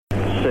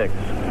6,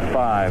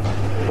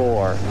 5,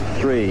 4,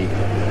 3,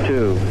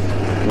 2,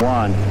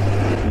 1,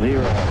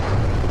 0.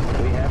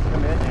 We have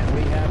commit and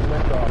we have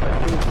liftoff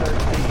at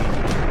 2:13.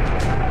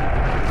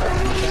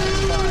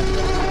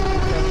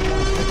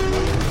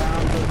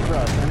 Pounds of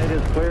thrust, and it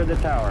has cleared the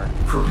tower.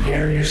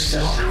 Prepare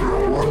yourself for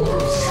a world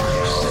of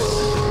science.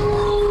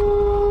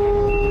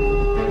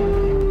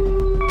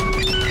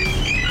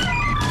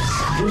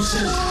 This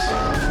is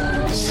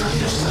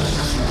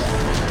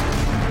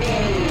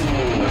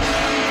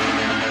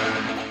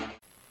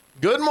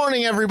Good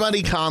morning,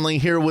 everybody. Conley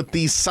here with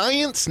the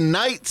Science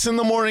Nights in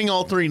the morning.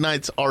 All three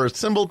nights are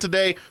assembled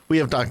today. We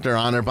have Dr.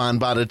 Anirban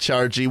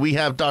Bhattacharjee. We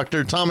have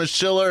Dr. Thomas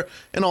Schiller.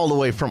 And all the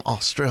way from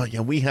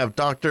Australia, we have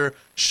Dr.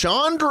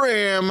 Sean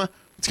Graham.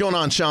 What's going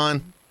on,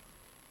 Sean?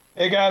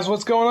 Hey, guys.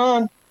 What's going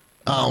on?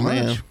 Oh,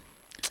 man.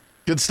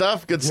 Good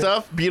stuff. Good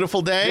stuff.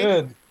 Beautiful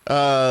day.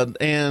 Good.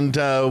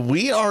 And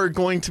we are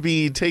going to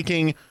be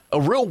taking a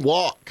real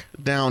walk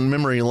down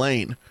memory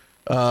lane.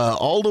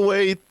 All the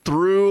way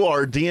through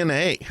our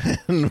DNA.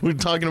 And we're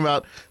talking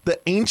about the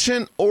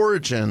ancient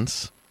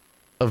origins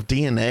of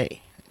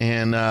DNA.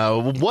 And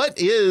what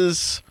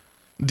is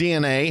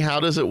DNA? How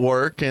does it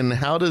work? And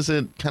how does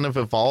it kind of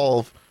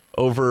evolve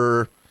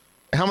over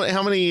how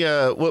many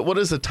what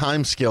is the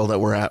time scale that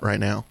we're at right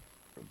now?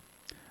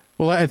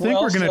 Well, I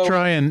think we're going to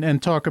try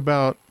and talk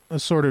about a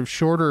sort of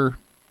shorter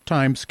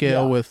time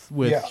scale with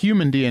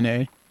human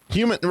DNA.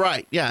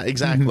 Right. Yeah,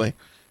 exactly.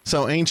 Mm-hmm.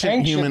 So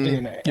ancient human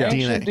DNA.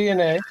 Ancient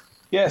DNA.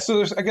 Yeah, so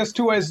there's, I guess,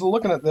 two ways of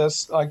looking at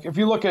this. Like, if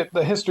you look at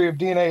the history of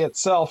DNA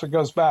itself, it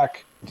goes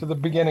back to the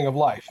beginning of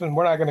life, and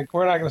we're not going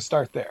to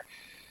start there.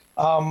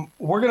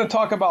 We're going to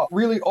talk about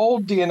really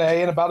old DNA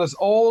and about as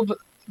old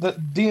the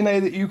DNA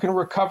that you can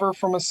recover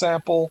from a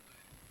sample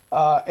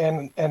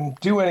and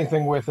do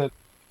anything with it.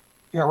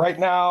 You know, right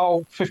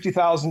now,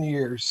 50,000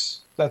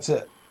 years. That's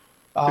it.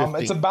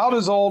 It's about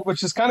as old,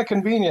 which is kind of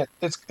convenient.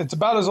 It's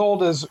about as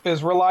old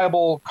as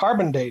reliable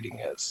carbon dating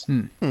is.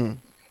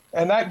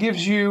 And that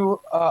gives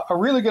you a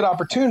really good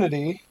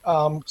opportunity,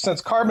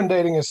 since carbon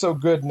dating is so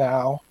good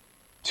now,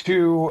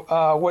 to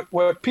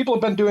what people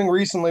have been doing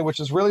recently, which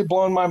has really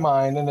blown my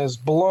mind and has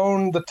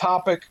blown the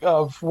topic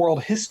of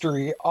world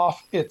history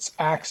off its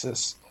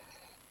axis,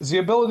 is the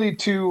ability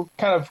to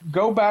kind of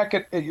go back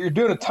you're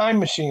doing a time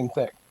machine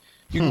thing.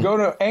 You can go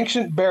to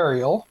ancient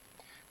burial,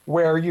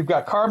 where you've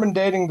got carbon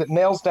dating that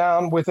nails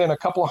down within a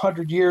couple of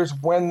hundred years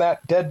when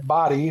that dead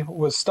body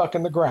was stuck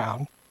in the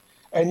ground.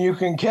 And you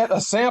can get a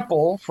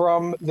sample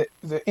from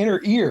the inner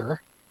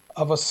ear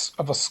of a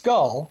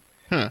skull,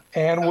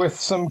 and with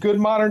some good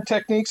modern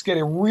techniques, get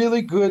a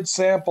really good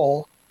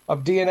sample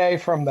of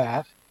DNA from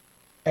that.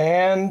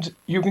 And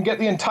you can get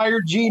the entire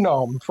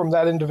genome from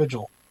that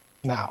individual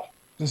now.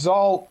 This is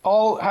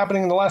all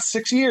happening in the last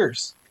 6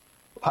 years.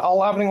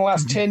 All happening in the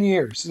last 10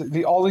 years.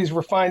 All these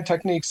refined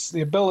techniques,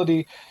 the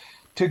ability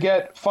to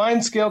get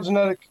fine-scale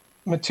genetic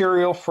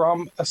material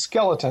from a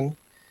skeleton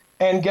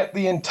and get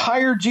the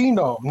entire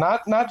genome,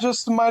 not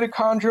just the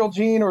mitochondrial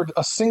gene or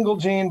a single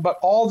gene, but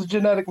all the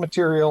genetic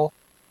material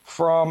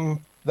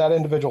from that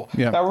individual.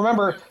 Yeah. Now,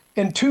 remember,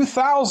 in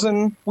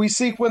 2000, we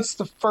sequenced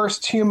the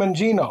first human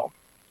genome.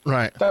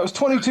 Right. That was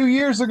 22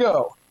 years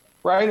ago,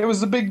 right? It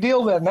was a big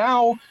deal then.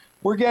 Now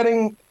we're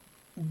getting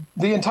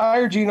the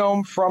entire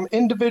genome from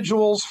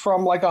individuals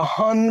from like a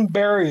Hun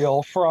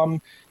burial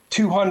from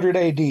 200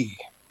 AD.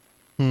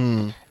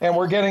 And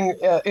we're getting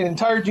an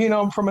entire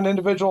genome from an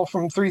individual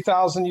from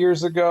 3,000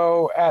 years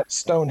ago at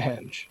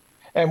Stonehenge.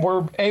 And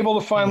we're able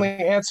to finally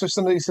answer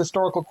some of these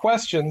historical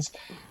questions,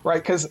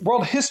 right? Because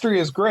world history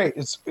is great.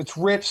 It's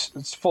rich.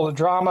 It's full of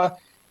drama.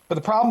 But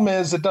the problem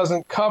is it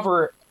doesn't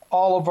cover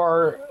all of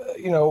our,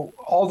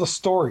 all the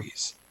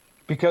stories,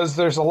 because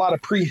there's a lot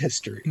of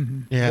prehistory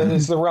that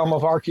is the realm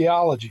of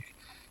archaeology.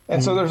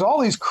 And so there's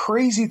all these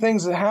crazy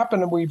things that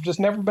happen, and we've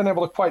just never been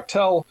able to quite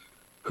tell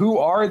who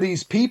are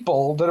these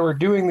people that are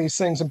doing these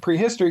things in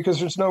prehistory, because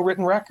there's no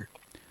written record.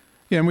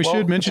 Yeah, and we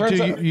should mention,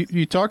 too,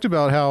 you talked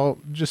about how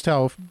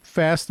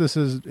fast this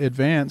has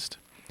advanced.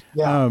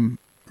 Yeah.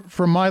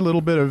 From my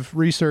little bit of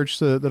research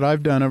that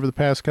I've done over the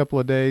past couple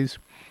of days,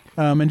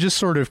 and just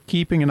sort of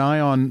keeping an eye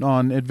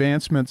on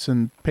advancements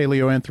in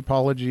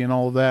paleoanthropology and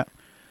all of that,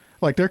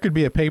 like there could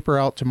be a paper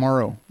out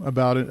tomorrow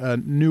about a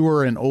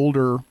newer and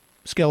older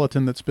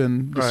skeleton that's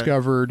been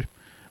discovered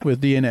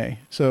with DNA.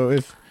 So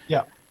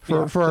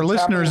for our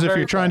listeners, if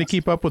you're trying to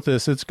keep up with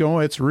this,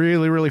 it's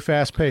really, really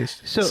fast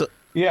paced. So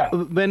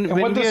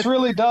what this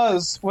really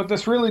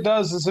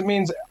does is it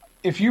means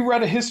if you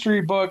read a history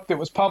book that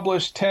was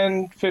published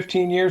 10,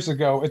 15 years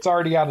ago, it's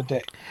already out of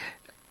date.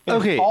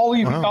 Okay. All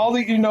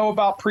that you know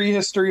about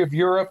prehistory of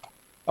Europe,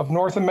 of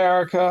North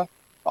America,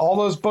 all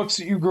those books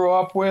that you grew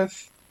up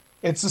with,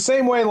 it's the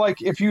same way, like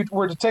if you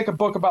were to take a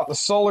book about the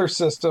solar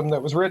system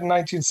that was written in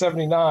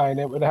 1979,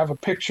 it would have a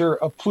picture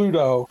of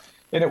Pluto,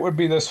 and it would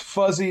be this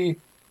fuzzy,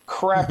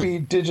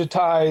 crappy,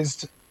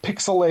 digitized,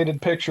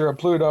 pixelated picture of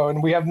Pluto,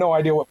 and we have no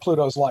idea what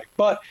Pluto's like.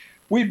 But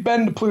we've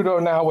been to Pluto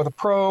now with a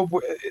probe.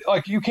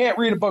 Like, you can't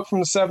read a book from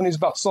the 70s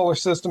about solar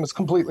system. It's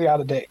completely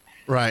out of date.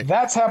 Right.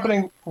 That's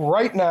happening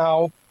right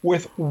now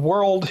with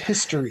world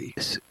history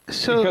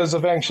So because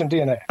of ancient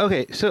DNA.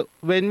 okay, so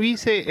when we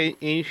say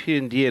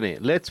ancient DNA,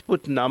 let's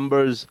put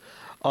numbers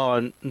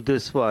on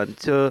this one.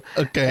 So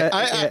Okay.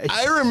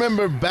 I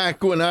remember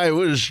back when I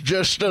was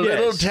just a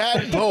little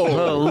tadpole.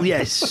 oh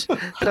yes.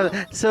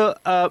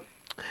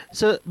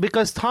 So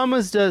because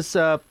Thomas does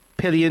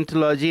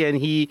paleontology and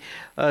he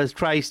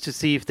tries to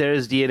see if there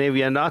is DNA.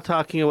 We are not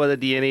talking about the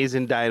DNAs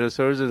in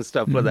dinosaurs and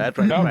stuff like that.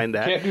 Trying to No, find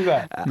that. can't do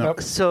that.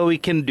 Nope. So we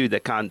can do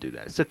that, can't do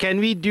that. So can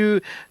we do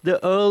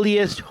the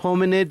earliest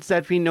hominids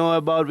that we know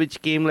about,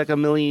 which came like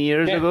 1 million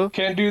years ago?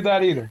 Can't do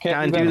that either.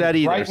 Can't do that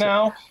either. Right So-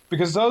 now,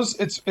 because those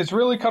it's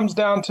really comes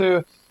down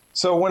to,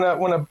 so when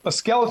a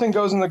skeleton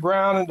goes in the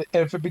ground and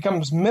if it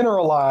becomes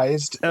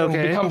mineralized and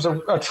Okay. becomes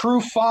a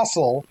true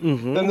fossil,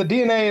 then the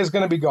DNA is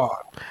going to be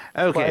gone.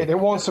 Okay. Right? It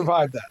won't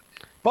survive that.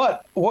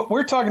 But what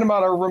we're talking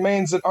about are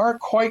remains that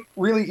aren't quite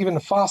really even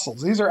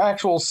fossils. These are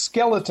actual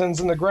skeletons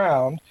in the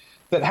ground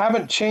that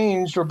haven't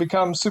changed or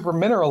become super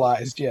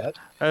mineralized yet.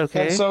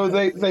 Okay. And so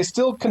they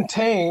still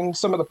contain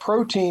some of the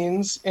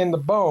proteins in the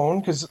bone,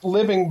 because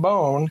living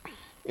bone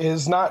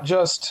is not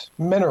just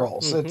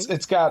minerals.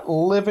 It's got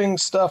living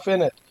stuff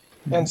in it.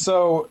 And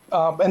so,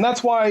 and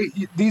that's why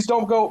these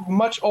don't go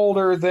much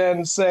older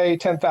than, say,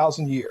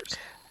 10,000 years.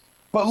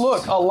 But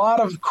look, a lot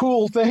of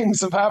cool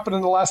things have happened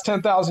in the last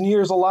 10,000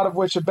 years, a lot of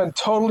which have been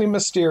totally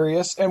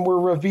mysterious, and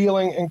we're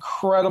revealing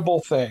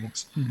incredible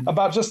things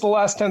about just the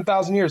last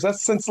 10,000 years.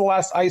 That's since the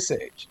last ice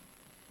age.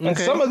 And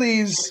Okay. some of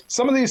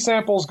these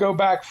samples go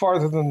back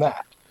farther than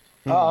that.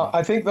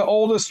 I think the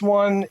oldest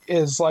one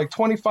is like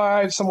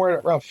 25, somewhere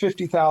around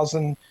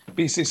 50,000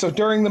 BC. So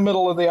during the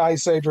middle of the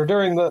ice age, or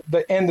during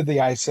the end of the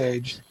ice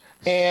age,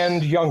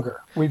 and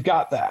younger. We've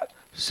got that.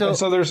 And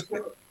so there's,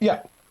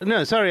 yeah.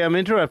 No, sorry, I'm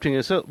interrupting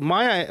you. So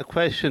my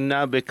question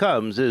now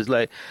becomes is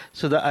like,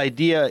 so the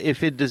idea,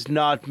 if it does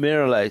not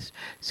mineralize,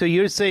 so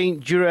you're saying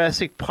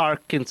Jurassic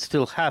Park can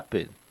still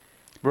happen,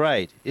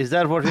 right? Is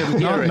that what I'm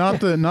hearing?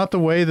 Not the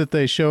way that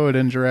they show it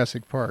in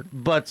Jurassic Park.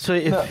 But so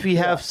if we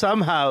have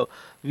somehow,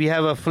 we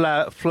have a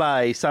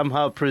fly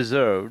somehow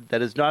preserved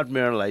that is not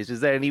mineralized,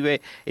 is there any way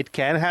it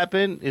can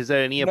happen? Is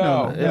there any...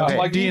 No, Okay.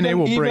 like DNA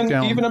will break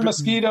down. Even a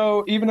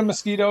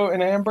mosquito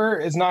in amber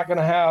is not going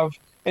to have.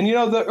 And you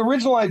know, the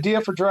original idea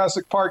for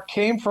Jurassic Park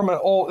came from an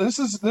old.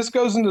 This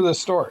goes into the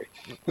story,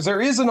 because there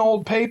is an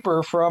old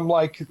paper from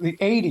like the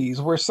 80s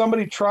where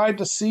somebody tried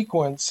to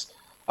sequence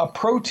a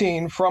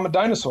protein from a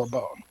dinosaur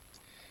bone,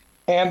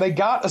 and they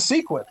got a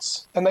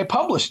sequence and they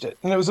published it,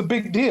 and it was a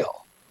big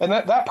deal. And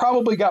that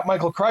probably got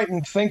Michael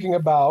Crichton thinking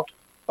about,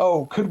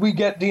 oh, could we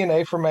get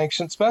DNA from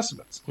ancient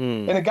specimens?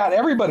 And it got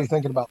everybody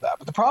thinking about that.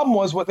 But the problem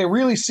was, what they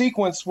really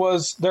sequenced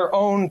was their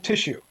own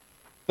tissue.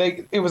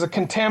 It was a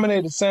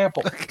contaminated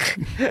sample.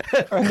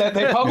 And that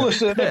they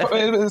published it.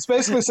 It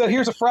basically said,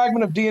 here's a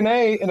fragment of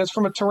DNA, and it's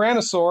from a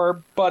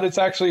tyrannosaur, but it's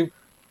actually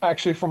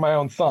from my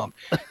own thumb.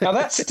 Now,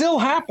 that still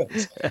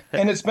happens.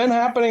 And it's been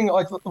happening.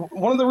 Like,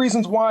 one of the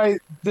reasons why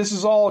this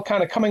is all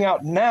kind of coming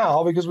out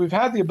now, because we've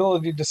had the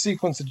ability to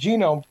sequence the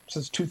genome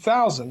since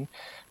 2000,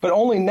 but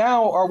only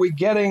now are we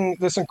getting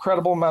this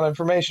incredible amount of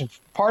information.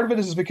 Part of it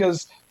is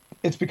because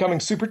it's becoming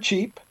super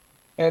cheap.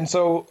 And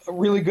so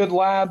really good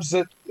labs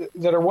that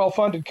are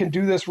well-funded can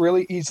do this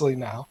really easily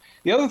now.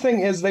 The other thing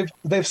is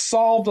they've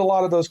solved a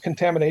lot of those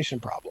contamination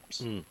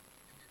problems.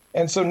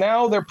 And so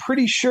now they're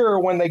pretty sure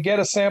when they get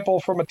a sample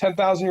from a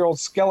 10,000-year-old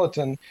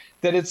skeleton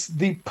that it's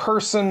the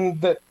person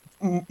that,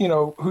 you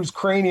know, whose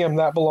cranium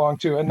that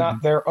belonged to, and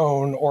not their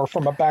own, or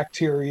from a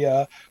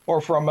bacteria,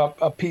 or from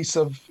a piece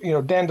of, you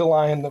know,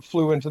 dandelion that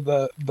flew into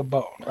the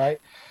bone,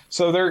 right?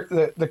 So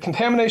the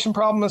contamination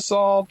problem is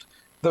solved.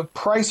 The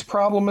price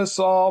problem is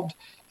solved,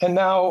 and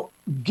now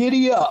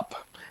giddy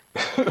up,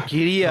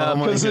 Giddy up.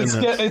 because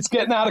it's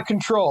getting out of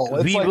control.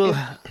 It's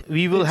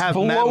we will have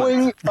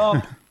blowing mammoth.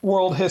 up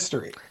world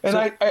history. And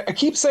I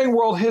keep saying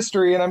world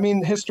history, and I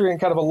mean history in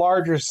kind of a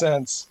larger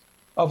sense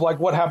of like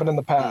what happened in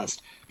the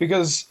past,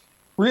 because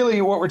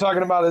really what we're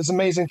talking about is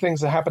amazing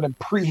things that happened in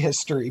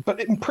prehistory, but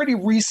in pretty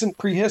recent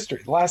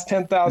prehistory, the last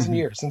 10,000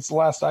 years since the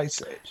last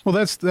ice age. Well,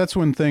 that's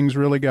when things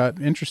really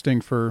got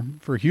interesting for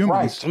humans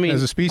Right. I mean,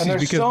 as a species. And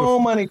there's because so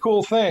many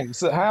cool things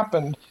that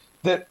happened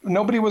that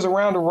nobody was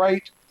around to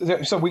write.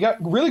 So we got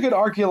really good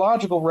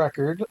archaeological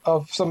record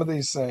of some of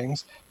these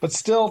things, but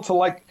still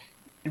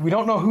we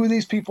don't know who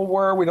these people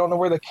were. We don't know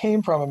where they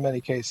came from in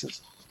many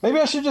cases. Maybe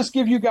I should just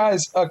give you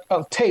guys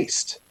a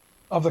taste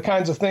of the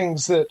kinds of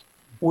things that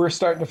we're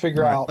starting to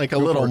figure out. Like a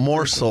little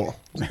morsel.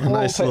 A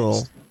nice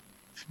little.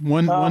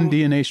 one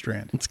DNA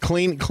strand. It's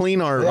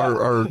clean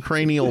our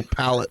cranial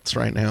palates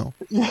right now.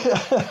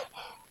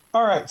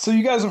 All right, so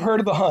you guys have heard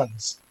of the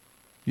Huns.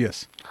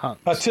 Yes.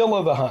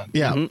 Attila the Hun.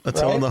 Yeah,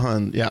 that's all Right? the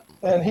Hun. Yeah.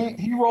 And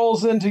he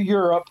rolls into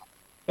Europe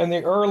in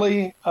the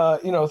early,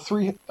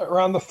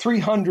 around the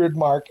 300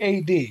 mark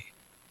AD,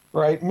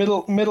 right?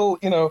 Middle,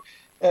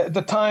 at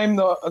the time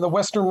the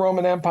Western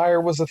Roman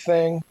Empire was a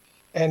thing,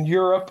 and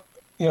Europe,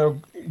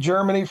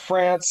 Germany,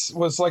 France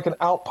was like an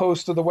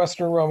outpost of the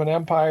Western Roman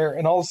Empire,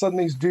 and all of a sudden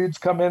these dudes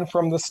come in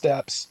from the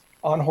steppes,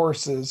 on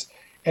horses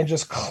and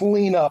just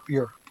clean up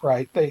Europe,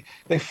 right?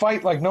 They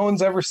fight like no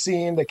one's ever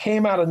seen. They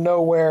came out of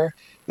nowhere.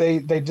 They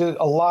did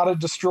a lot of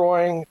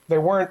destroying. They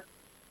weren't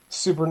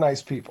super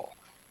nice people,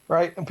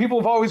 right? And people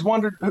have always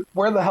wondered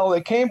where the hell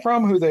they came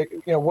from, who they,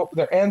 what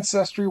their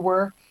ancestry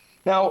were.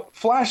 Now,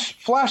 flash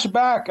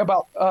back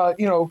about,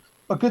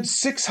 a good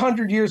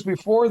 600 years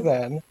before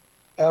then,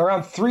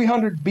 around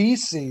 300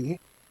 BC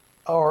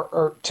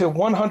or to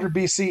 100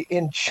 BC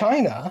in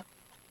China,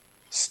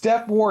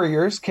 steppe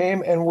warriors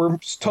came and were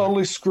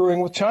totally screwing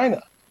with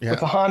China, with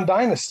the Han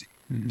Dynasty,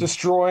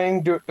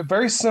 destroying,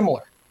 very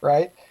similar,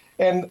 right?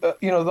 And,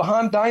 the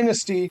Han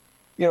Dynasty,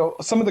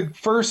 some of the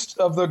first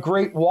of the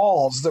great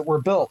walls that were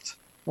built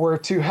were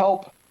to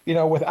help,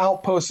 with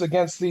outposts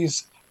against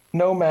these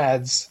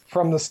nomads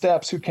from the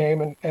steppes who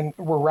came and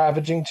were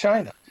ravaging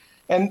China.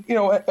 And,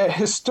 a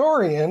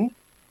historian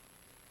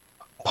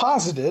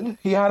posited,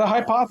 he had a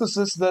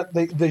hypothesis that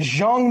the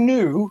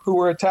Xiongnu, who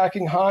were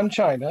attacking Han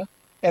China,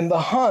 and the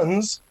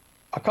Huns,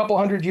 a couple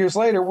hundred years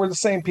later, were the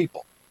same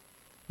people.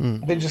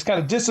 They just kind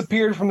of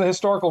disappeared from the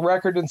historical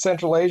record in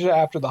Central Asia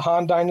after the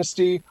Han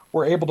Dynasty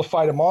were able to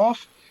fight them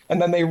off. And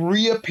then they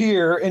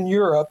reappear in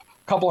Europe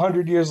a couple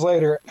hundred years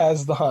later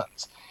as the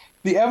Huns.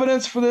 The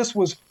evidence for this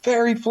was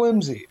very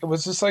flimsy. It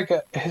was just like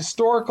a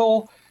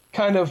historical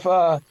kind of,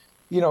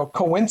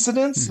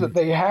 coincidence that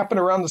they happened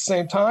around the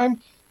same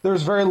time.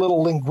 There's very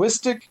little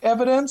linguistic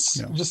evidence.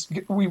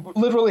 Yeah. We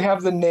literally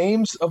have the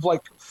names of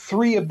like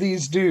 3 of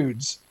these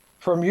dudes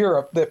from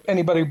Europe that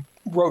anybody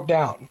wrote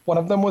down. One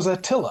of them was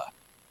Attila.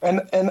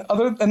 And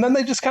then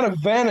they just kind of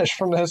vanish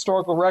from the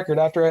historical record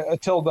after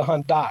Attila the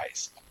Hun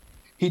dies.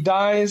 He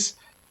dies,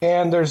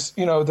 and there's,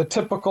 the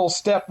typical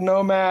steppe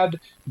nomad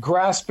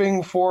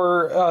grasping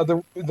for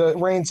the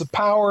reins of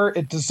power.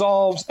 It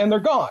dissolves, and they're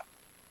gone.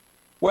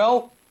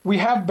 Well, we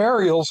have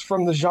burials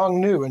from the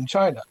Xiongnu in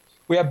China.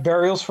 We have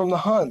burials from the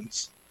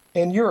Huns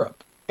in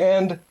Europe.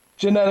 And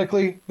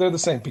genetically, they're the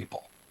same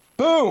people.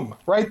 Boom!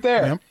 Right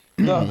there.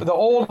 Yep. The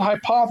old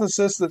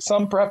hypothesis that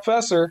some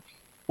professor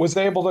was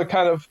able to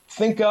kind of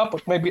think up,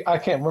 maybe I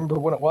can't remember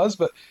when it was,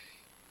 but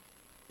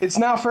it's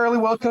now fairly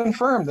well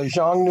confirmed. The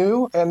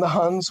Xiongnu and the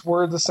Huns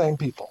were the same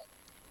people.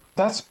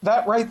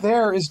 That right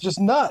there is just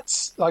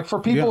nuts. Like for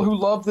people who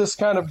love this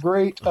kind of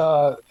great,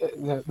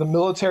 the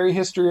military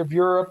history of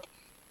Europe,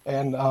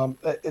 and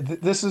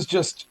this is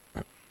just,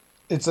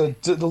 it's a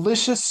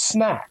delicious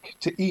snack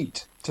to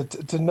eat,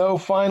 to know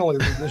finally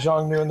that the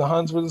Xiongnu and the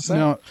Huns were the same.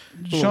 Now,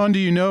 Sean, do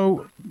you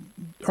know,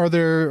 are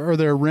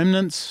there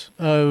remnants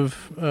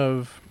of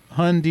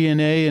Hun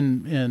DNA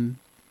and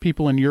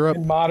people in Europe?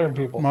 And modern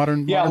people.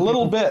 Modern a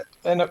little people? bit.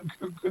 And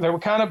they were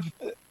kind of,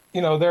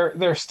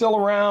 they're still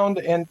around.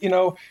 And,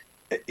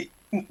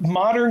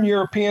 modern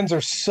Europeans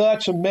are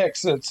such a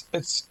mix.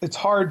 It's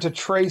hard to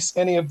trace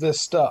any of this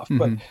stuff.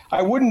 But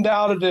I wouldn't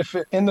doubt it if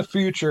in the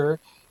future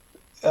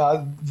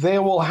they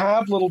will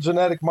have little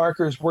genetic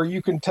markers where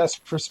you can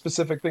test for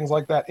specific things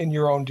like that in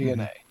your own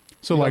DNA.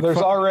 So there's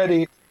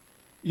already,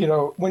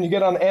 when you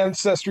get on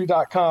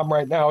Ancestry.com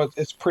right now,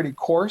 it's pretty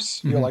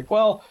coarse. You're like,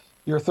 well,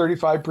 you're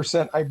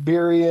 35%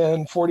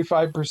 Iberian,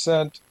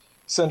 45%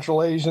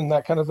 Central Asian,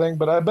 that kind of thing.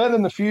 But I bet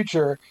in the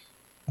future,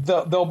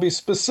 there'll be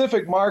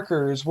specific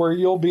markers where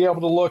you'll be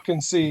able to look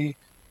and see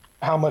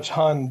how much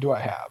Hun do I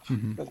have.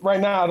 But right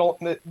now,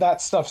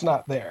 that stuff's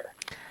not there.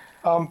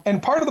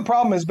 And part of the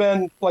problem has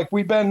been,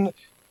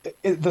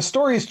 the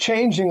story is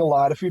changing a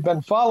lot. If you've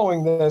been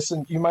following this,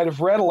 and you might have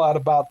read a lot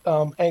about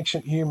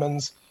ancient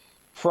humans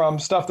from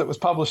stuff that was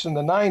published in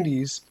the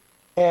 90s.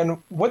 And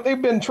what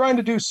they've been trying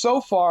to do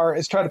so far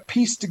is try to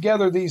piece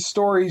together these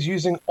stories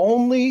using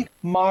only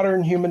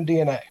modern human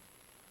DNA,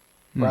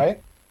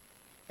 right?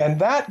 And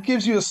that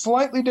gives you a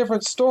slightly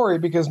different story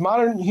because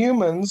modern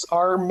humans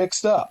are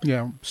mixed up.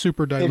 Yeah,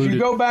 super diluted. If you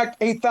go back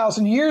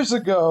 8,000 years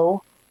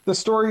ago, the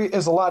story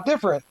is a lot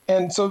different.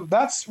 And so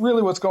that's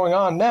really what's going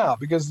on now,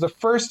 because the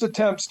first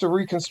attempts to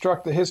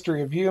reconstruct the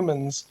history of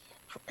humans,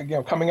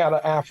 coming out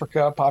of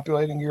Africa,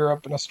 populating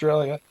Europe and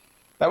Australia,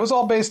 that was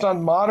all based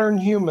on modern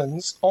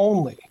humans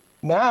only.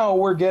 Now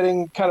we're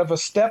getting kind of a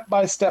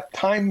step-by-step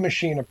time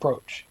machine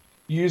approach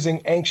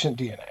using ancient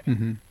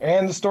DNA.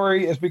 And the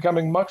story is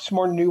becoming much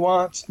more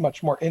nuanced,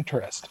 much more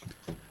interesting.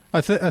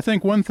 I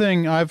think one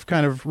thing I've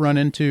kind of run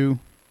into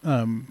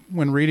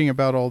when reading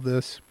about all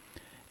this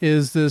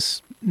is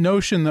this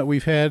notion that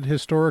we've had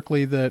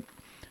historically that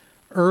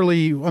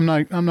I'm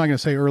not going to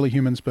say early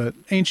humans, but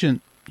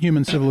ancient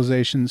human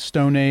civilizations,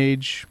 Stone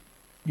Age,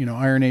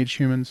 Iron Age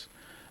humans,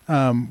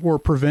 were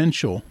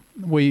provincial.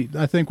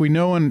 I think we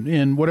know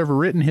in whatever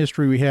written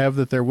history we have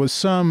that there was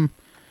some,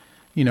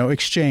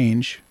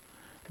 exchange,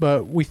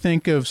 but we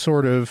think of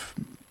sort of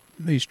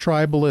these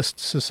tribalist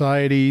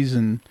societies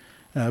and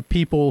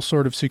people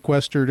sort of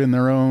sequestered in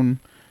their own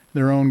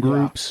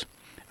groups.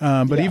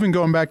 But even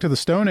going back to the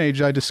Stone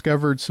Age, I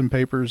discovered some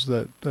papers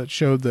that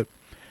showed that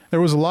there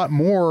was a lot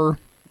more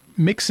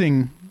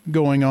mixing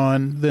going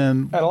on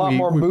than we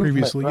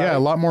previously. Right? Yeah, a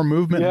lot more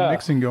movement and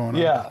mixing going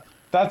on. Yeah.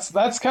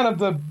 that's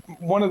kind of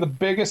one of the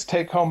biggest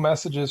take-home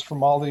messages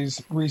from all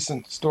these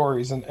recent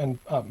stories and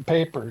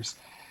papers,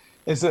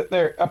 is that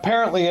there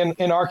apparently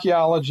in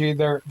archaeology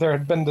there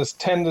had been this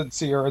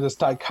tendency or this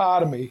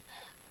dichotomy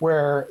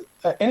where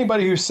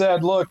anybody who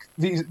said, look,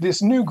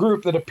 this new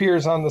group that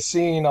appears on the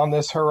scene on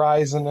this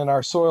horizon in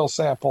our soil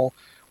sample,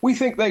 we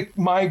think they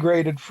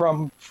migrated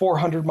from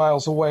 400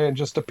 miles away and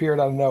just appeared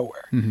out of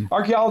nowhere.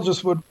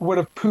 Archaeologists would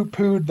have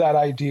poo-pooed that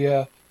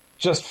idea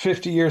just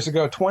 50 years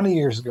ago, 20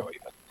 years ago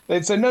even.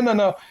 They'd say,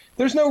 no,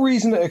 there's no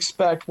reason to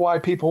expect why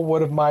people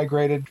would have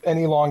migrated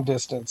any long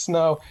distance.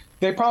 No,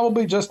 they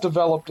probably just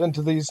developed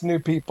into these new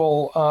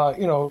people,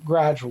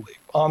 gradually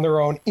on their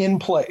own in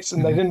place,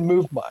 and they didn't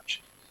move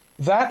much.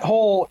 That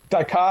whole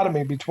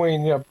dichotomy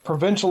between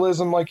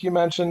provincialism, like you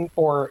mentioned,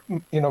 or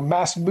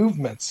mass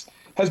movements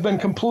has been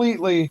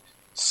completely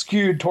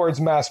skewed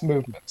towards mass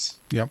movements,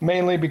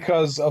 mainly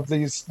because of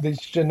these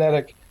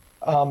genetic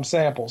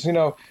samples.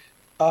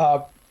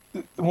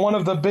 One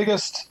of the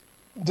biggest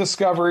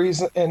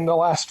discoveries in the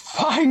last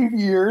 5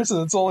 years,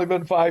 and it's only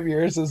been 5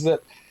 years, is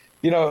that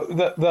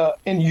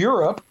in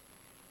Europe,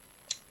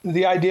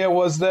 the idea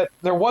was that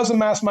there was a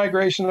mass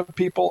migration of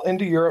people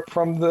into Europe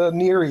from the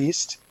Near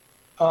East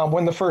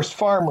when the first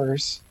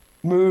farmers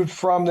moved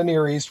from the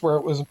Near East,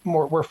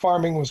 where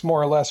farming was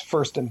more or less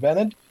first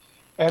invented,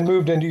 and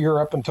moved into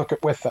Europe and took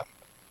it with them.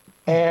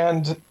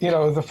 And,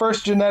 the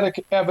first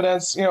genetic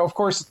evidence, of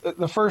course,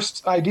 the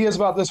first ideas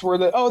about this were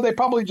that, they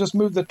probably just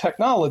moved the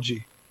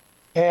technology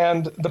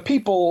and the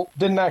people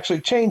didn't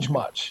actually change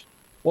much.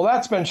 Well,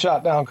 that's been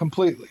shot down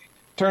completely.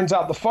 Turns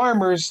out the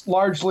farmers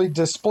largely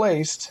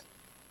displaced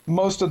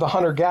most of the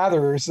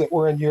hunter-gatherers that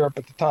were in Europe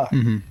at the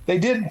time. They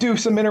did do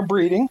some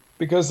interbreeding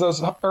because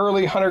those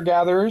early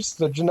hunter-gatherers,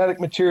 the genetic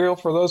material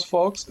for those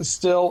folks is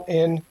still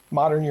in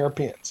modern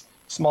Europeans.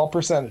 Small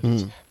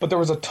percentages, but there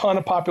was a ton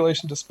of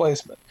population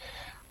displacement.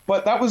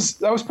 But that was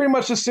pretty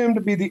much assumed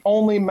to be the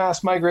only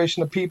mass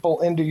migration of people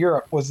into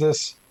Europe, was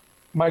this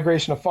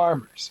migration of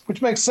farmers,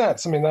 which makes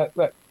sense. I mean,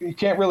 that you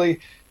can't really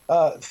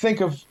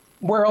think of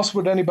where else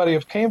would anybody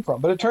have came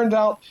from. But it turned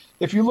out,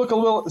 if you look a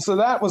little, so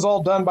that was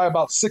all done by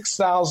about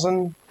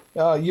 6,000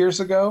 years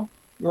ago,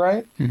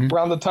 right?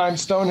 Around the time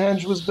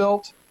Stonehenge was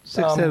built.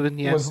 7,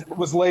 yeah.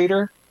 Was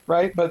later,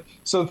 right? But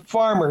so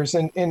farmers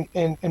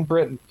in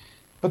Britain.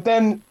 But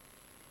then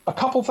a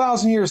couple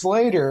thousand years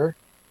later,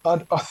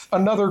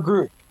 another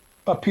group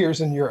appears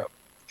in Europe.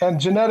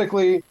 And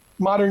genetically,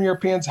 modern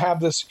Europeans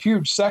have this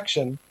huge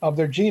section of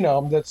their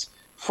genome that's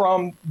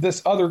from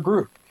this other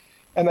group.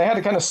 And they had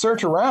to kind of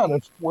search around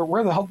and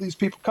where the hell do these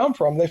people come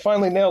from? They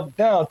finally nailed it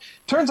down.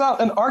 Turns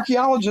out an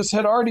archaeologist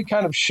had already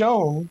kind of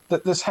shown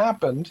that this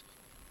happened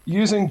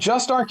using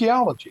just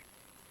archaeology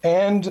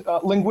and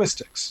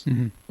linguistics,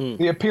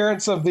 the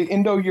appearance of the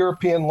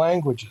Indo-European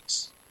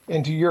languages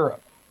into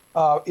Europe.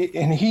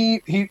 And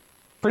he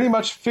pretty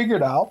much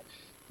figured out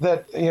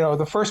that,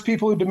 the first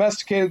people who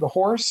domesticated the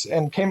horse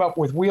and came up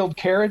with wheeled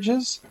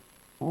carriages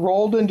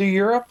rolled into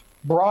Europe,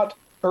 brought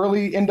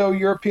early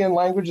Indo-European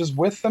languages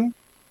with them,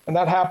 and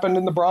that happened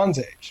in the Bronze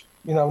Age.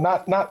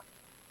 Not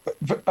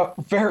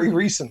very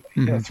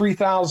recently,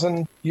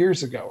 3,000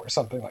 years ago or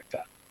something like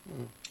that.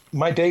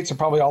 My dates are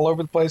probably all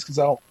over the place because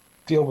I don't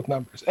deal with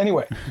numbers.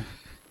 Anyway.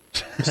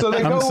 So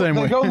they go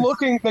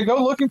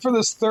looking for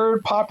this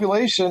third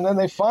population, and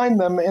they find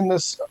them in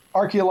this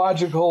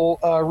archaeological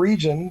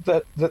region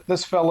that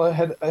this fella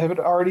had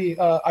already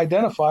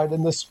identified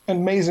in this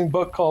amazing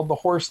book called The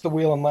Horse, the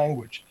Wheel, and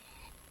Language.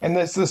 And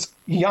there's this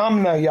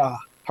Yamnaya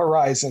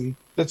horizon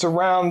that's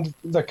around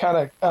the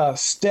kind of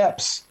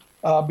steppes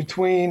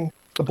between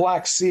the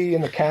Black Sea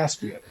and the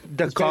Caspian.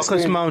 The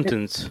Caucasus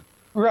Mountains.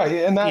 Right,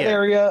 in that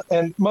area,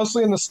 and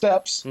mostly in the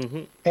steppes.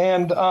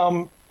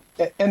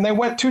 And they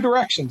went two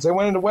directions. They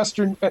went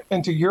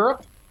into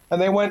Europe,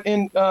 and they went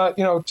in,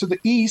 to the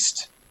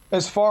east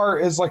as far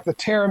as like the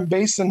Tarim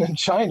Basin in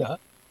China,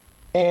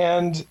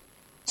 and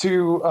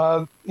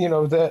to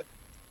the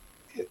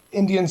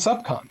Indian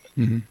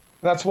subcontinent.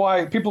 That's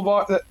why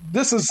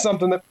this is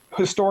something that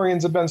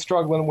historians have been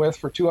struggling with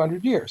for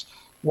 200 years.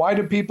 Why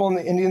do people in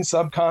the Indian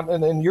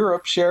subcontinent and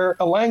Europe share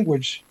a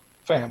language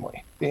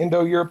family, the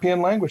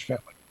Indo-European language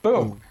family?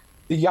 Boom.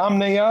 The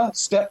Yamnaya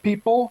steppe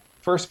people,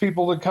 first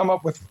people to come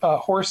up with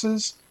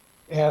horses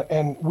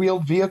and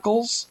wheeled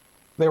vehicles.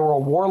 They were a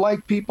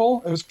warlike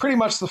people. It was pretty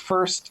much the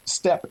first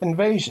steppe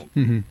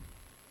invasion.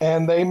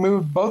 And they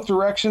moved both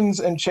directions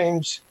and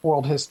changed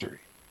world history.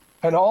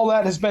 And all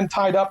that has been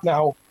tied up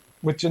now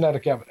with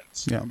genetic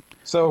evidence. Yeah.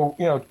 So,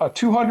 a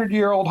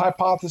 200-year-old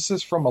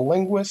hypothesis from a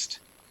linguist,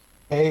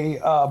 a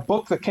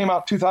book that came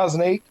out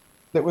 2008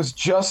 that was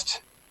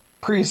just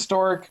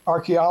prehistoric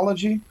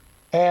archaeology.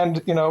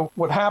 And,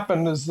 what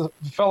happened is the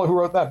fellow who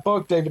wrote that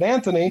book, David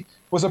Anthony,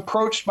 was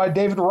approached by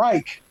David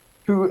Reich,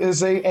 who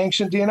is an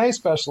ancient DNA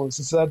specialist,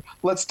 and said,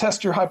 let's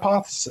test your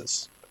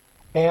hypothesis.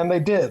 And they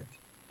did.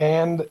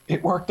 And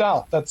it worked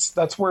out.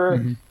 That's where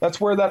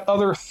that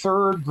other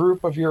third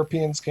group of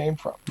Europeans came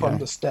from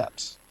the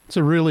steppes. It's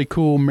a really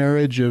cool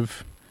marriage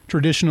of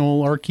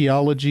traditional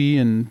archaeology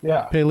and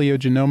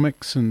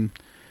paleogenomics and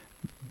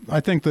I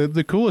think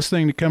the coolest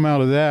thing to come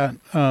out of that,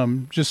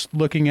 just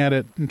looking at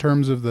it in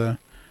terms of the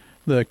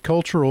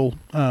cultural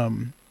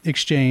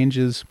exchange,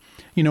 is,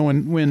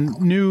 when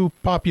new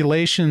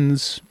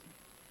populations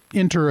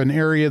enter an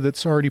area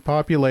that's already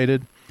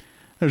populated,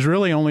 there's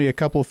really only a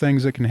couple of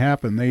things that can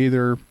happen. They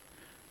either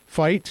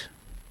fight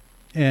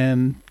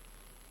and,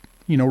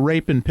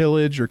 rape and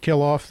pillage or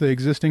kill off the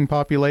existing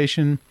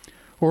population,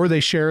 or they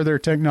share their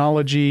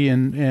technology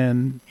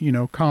and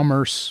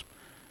commerce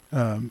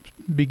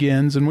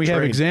begins. And we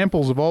have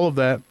examples of all of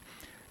that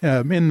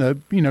in the,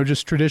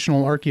 just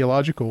traditional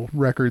archaeological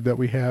record that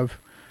we have.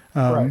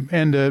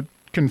 And to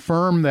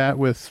confirm that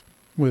with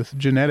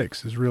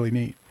genetics is really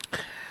neat.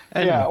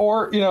 Yeah,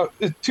 or,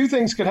 two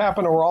things could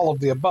happen or all of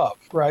the above,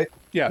 right?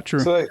 Yeah, true.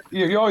 So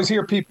you always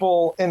hear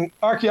people in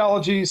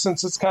archaeology,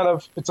 since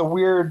it's a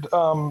weird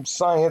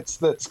science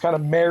that's kind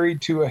of married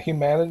to a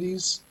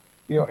humanities,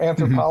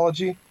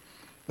 anthropology.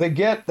 They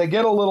get a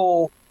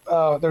little,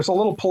 there's a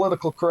little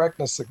political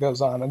correctness that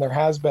goes on, and there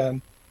has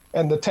been.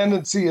 And the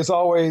tendency is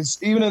always,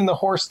 even in the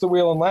horse, the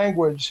wheel, and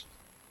language,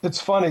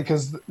 it's funny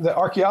because the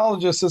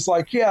archaeologist is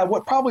like, yeah,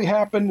 what probably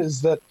happened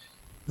is that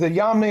the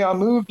Yamna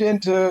moved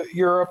into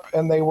Europe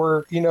and they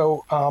were,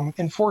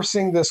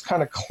 enforcing this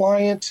kind of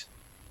client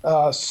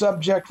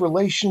subject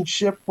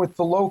relationship with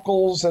the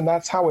locals, and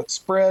that's how it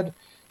spread.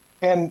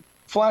 And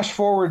flash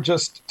forward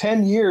just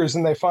 10 years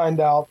and they find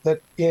out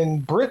that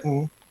in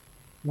Britain,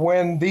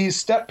 when these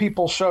steppe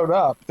people showed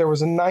up, there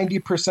was a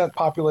 90%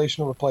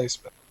 population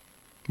replacement.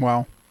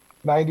 Wow.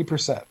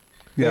 90%.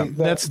 Yeah,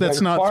 that's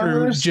not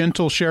farmers, through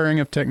gentle sharing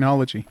of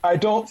technology. I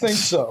don't think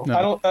so. No.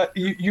 I don't.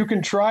 You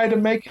can try to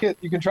make it.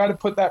 You can try to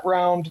put that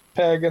round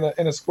peg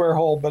in a square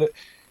hole, but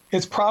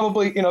it's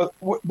probably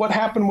what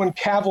happened when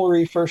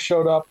cavalry first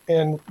showed up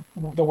in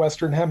the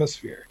Western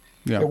Hemisphere.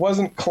 Yeah. It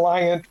wasn't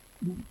client.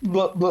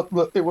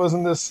 It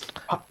wasn't this.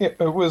 It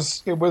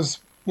was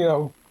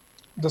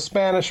the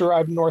Spanish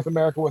arrived in North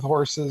America with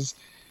horses,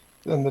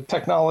 and the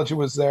technology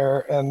was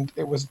there, and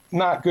it was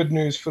not good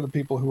news for the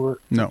people who were.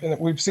 No, and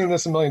we've seen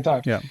this a million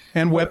times. Yeah,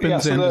 and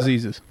weapons and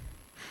diseases.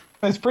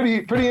 It's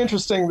pretty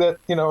interesting that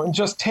in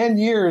just 10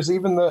 years,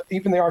 even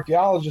the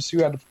archaeologists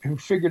who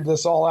figured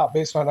this all out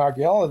based on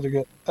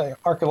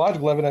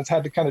archaeological evidence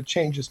had to kind of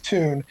change his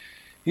tune.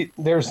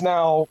 There's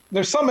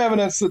some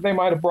evidence that they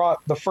might have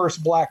brought the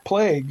first Black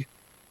Plague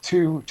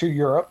to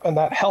Europe, and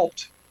that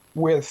helped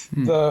with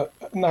the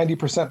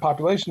 90%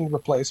 population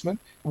replacement.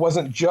 It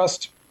wasn't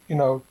just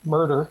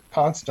murder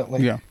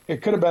constantly. Yeah.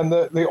 It could have been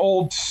the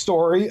old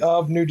story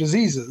of new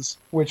diseases,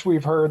 which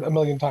we've heard a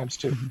million times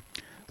too. Mm-hmm.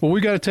 Well, we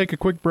got to take a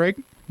quick break,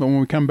 but when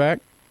we come back,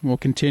 we'll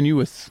continue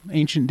with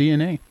ancient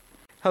DNA.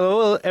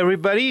 Hello,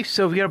 everybody.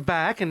 So we are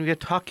back, and we are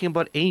talking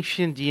about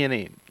ancient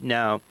DNA.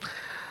 Now,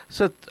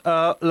 so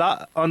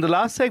on the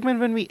last segment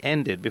when we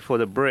ended, before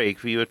the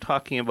break, we were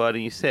talking about,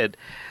 and you said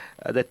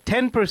that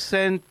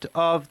 10%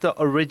 of the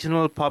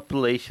original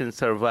population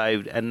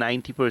survived and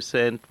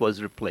 90%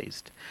 was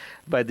replaced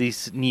by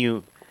these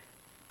new,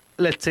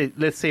 let's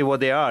say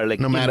what they are, like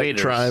nomadic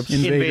invaders. tribes.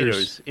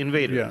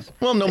 Invaders. Yeah.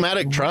 Well,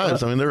 nomadic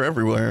tribes, I mean, they're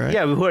everywhere, right?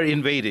 Yeah, who are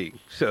invading,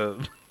 so...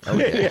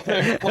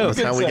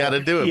 That's how we got to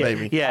do it,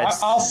 baby. Yeah,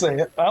 I'll say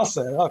it.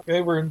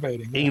 Okay, we're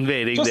invading.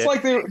 Invading. Just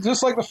like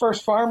the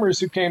first farmers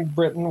who came to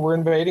Britain were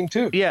invading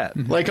too. Yeah.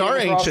 Like our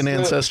ancient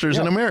ancestors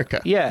in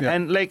America. Yeah,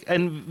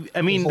 and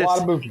I mean, there's a lot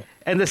of movement.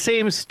 And the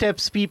same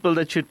steps people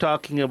that you're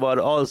talking about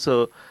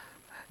also,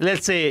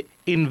 let's say,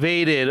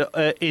 invaded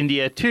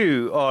India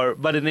too,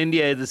 but in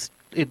India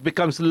it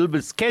becomes a little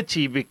bit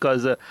sketchy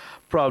because the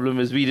problem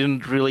is we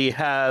didn't really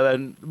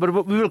have, but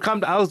we will come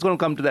to, I was going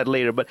to come to that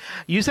later, but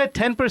you said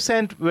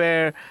 10%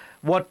 were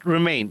what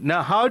remained.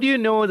 Now, how do you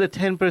know the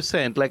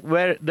 10%? Like,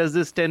 where does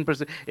this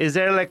 10%, is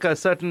there like a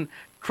certain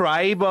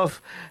tribe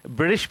of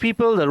British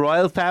people, the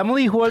royal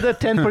family, who are the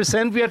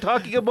 10% we are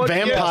talking about?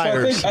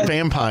 Vampires.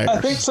 Vampires.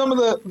 I think some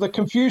of the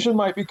confusion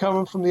might be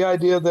coming from the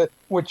idea that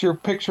what you're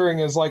picturing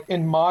is like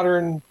in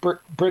modern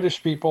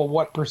British people,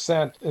 what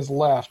percent is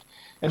left.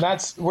 And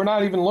we're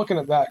not even looking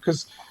at that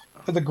because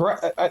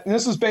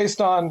this is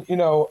based on,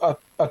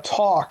 a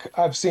talk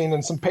I've seen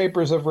and some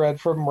papers I've read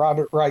from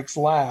Robert Reich's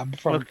lab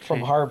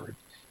from Harvard.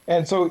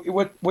 And so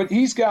what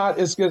he's got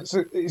is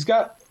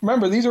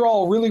remember, these are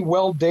all really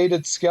well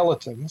dated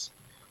skeletons.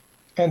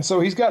 And so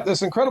he's got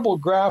this incredible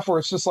graph where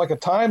it's just like a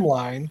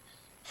timeline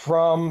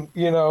from,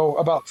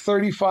 about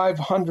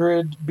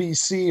 3,500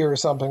 BC or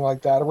something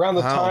like that, around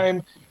the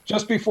time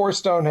just before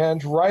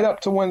Stonehenge, right up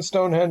to when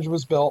Stonehenge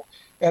was built,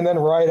 and then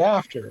right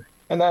after.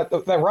 And that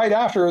right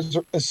after is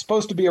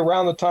supposed to be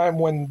around the time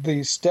when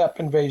the steppe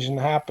invasion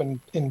happened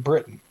in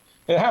Britain.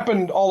 It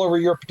happened all over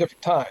Europe at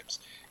different times.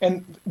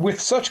 And with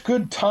such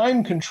good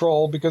time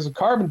control because of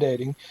carbon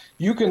dating,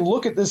 you can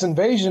look at this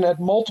invasion at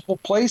multiple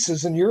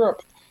places in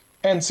Europe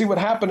and see what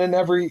happened in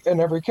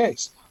every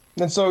case.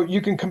 And so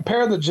you can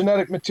compare the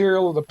genetic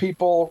material of the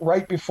people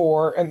right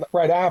before and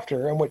right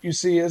after, and what you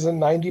see is a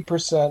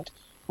 90%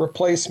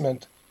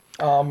 replacement.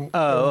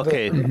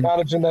 Okay. The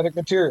amount of genetic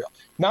material.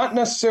 Not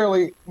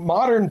necessarily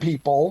modern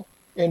people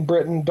in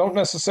Britain don't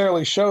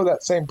necessarily show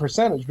that same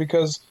percentage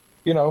because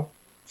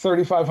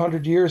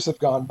 3,500 years have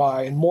gone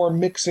by and more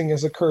mixing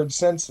has occurred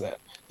since then.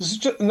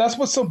 And that's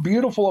what's so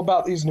beautiful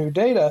about these new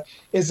data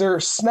is they're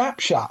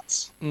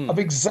snapshots of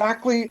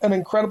exactly an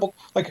incredible,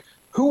 like,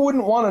 who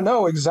wouldn't want to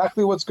know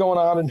exactly what's going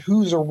on and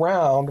who's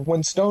around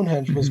when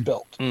Stonehenge was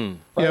built? Right?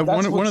 Yeah,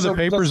 That's one of the so-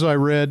 papers I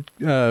read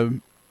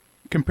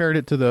compared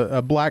it to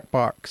the black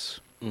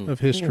box of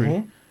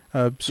history,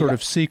 sort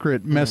of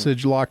secret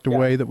message locked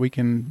away that we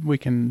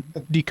can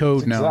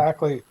decode now.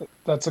 Exactly.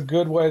 That's a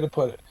good way to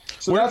put it.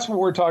 So that's what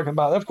we're talking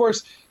about. Of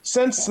course,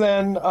 since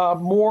then,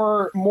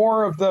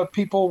 more of the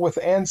people with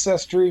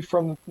ancestry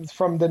from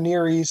the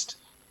Near East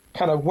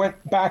kind of went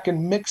back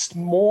and mixed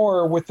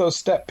more with those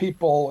steppe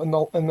people in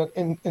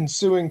the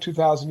ensuing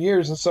 2,000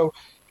 years. And so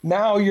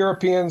now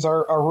Europeans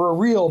are a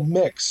real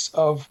mix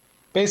of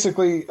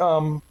basically,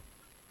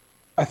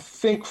 I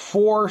think,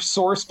 4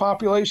 source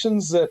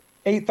populations that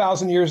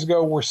 8,000 years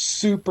ago were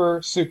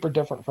super, super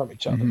different from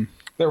each other.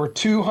 There were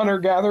 2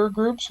 hunter-gatherer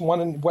groups, one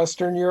in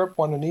Western Europe,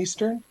 one in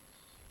Eastern.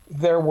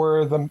 There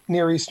were the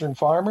Near Eastern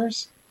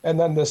farmers, and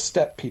then the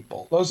steppe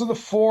people. Those are the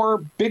 4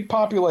 big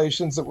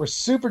populations that were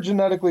super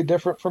genetically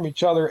different from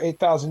each other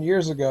 8,000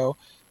 years ago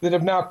that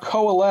have now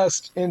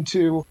coalesced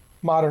into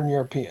modern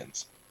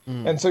Europeans.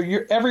 And so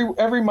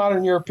every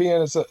modern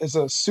European is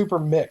a super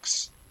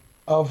mix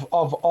of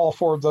all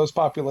 4 of those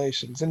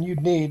populations. And you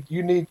need,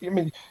 I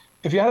mean,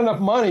 if you had enough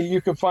money, you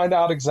could find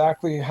out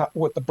exactly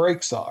what the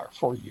breaks are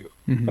for you.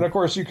 And of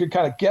course, you could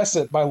kind of guess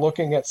it by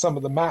looking at some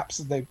of the maps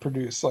that they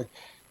produce. Like,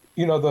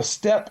 the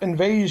steppe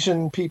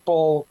invasion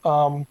people,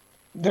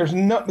 there's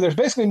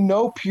basically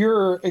no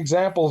pure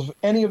examples of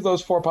any of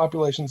those 4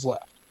 populations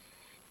left.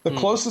 The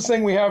closest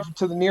thing we have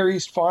to the Near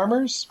East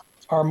farmers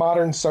are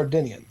modern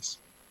Sardinians.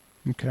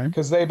 Okay.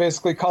 Because they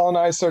basically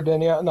colonized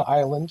Sardinia, an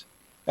island,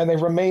 and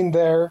they've remained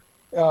there,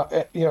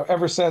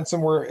 ever since,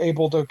 and were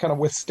able to kind of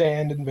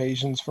withstand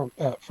invasions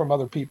from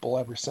other people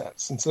ever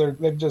since. And so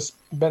they've just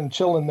been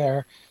chilling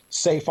there,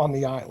 safe on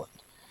the island.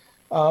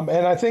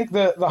 And I think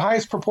the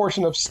highest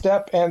proportion of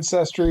steppe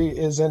ancestry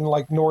is in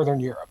like Northern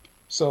Europe,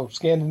 so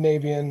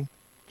Scandinavian,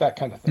 that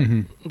kind of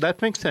thing.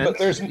 That makes sense. But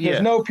there's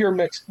no pure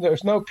mix.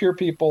 There's no pure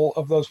people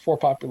of those 4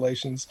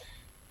 populations.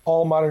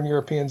 All modern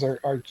Europeans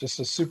are just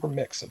a super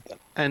mix of them.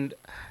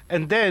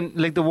 And then,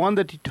 like the one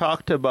that you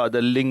talked about,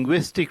 the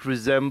linguistic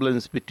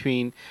resemblance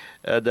between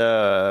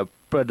the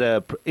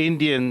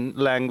Indian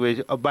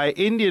language. By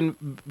Indian,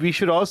 we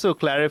should also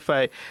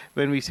clarify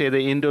when we say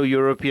the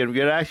Indo-European,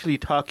 we are actually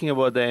talking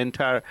about the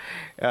entire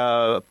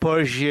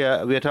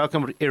Persia. We are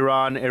talking about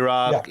Iran,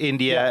 Iraq,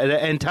 India,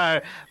 the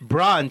entire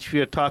branch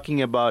we are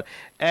talking about,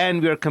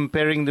 and we are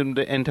comparing them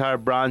to the entire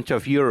branch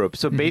of Europe.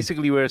 So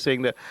basically, we're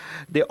saying that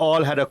they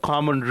all had a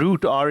common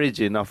root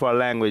origin of our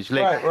language,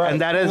 Right. And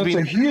that has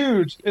been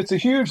it's a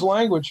huge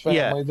language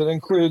family that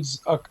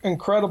includes an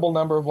incredible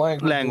number of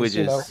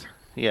languages.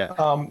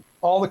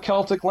 All the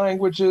Celtic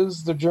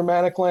languages, the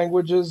Germanic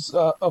languages,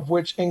 of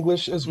which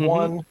English is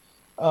one.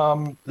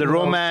 The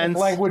Romance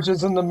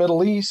languages in the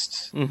Middle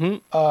East,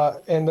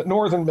 and the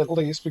northern Middle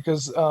East,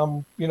 because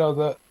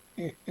the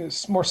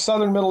more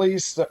southern Middle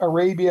East,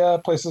 Arabia,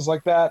 places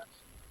like that,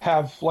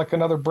 have like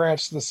another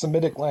branch to the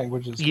Semitic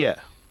languages. Yeah.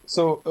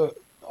 So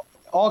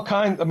all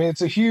kinds. I mean,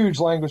 it's a huge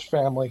language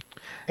family,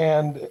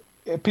 and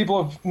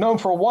people have known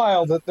for a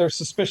while that they're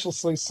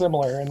suspiciously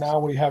similar, and now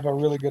we have a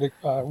really good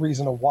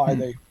reason of why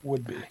they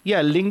would be.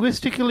 Yeah,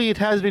 linguistically, it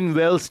has been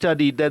well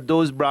studied that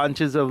those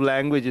branches of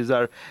languages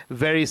are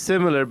very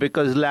similar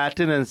because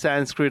Latin and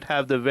Sanskrit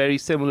have the very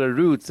similar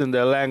roots in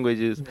their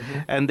languages,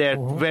 and they're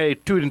very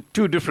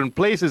two different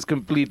places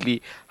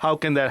completely. How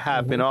can that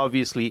happen?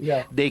 Obviously,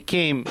 they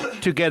came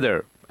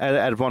together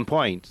at one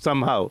point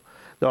somehow.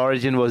 The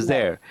origin was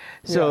there.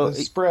 So the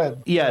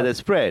spread. The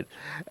spread.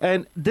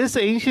 And this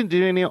ancient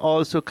DNA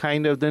also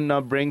kind of then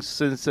now brings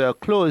since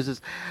close.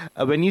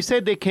 When you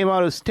said they came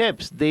out of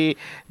steppes, there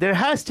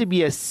has to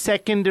be a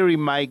secondary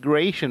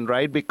migration,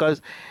 right? Because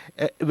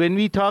when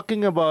we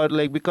talking about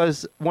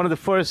because one of the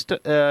first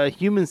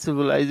human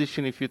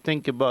civilization, if you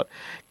think about,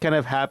 kind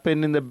of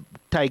happened in the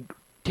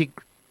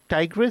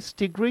Tigris,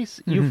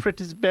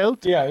 Euphrates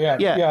belt.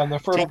 And the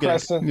Fertile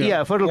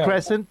Crescent. Fertile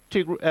Crescent.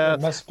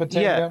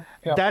 Mesopotamia.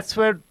 That's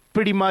where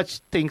pretty much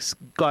things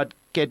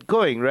get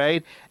going,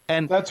 right?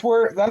 And that's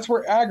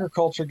where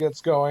agriculture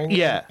gets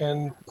going.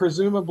 And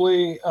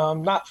presumably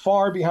not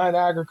far behind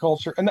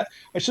agriculture. And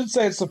I should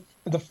say it's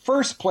the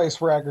first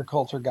place where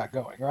agriculture got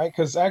going, right?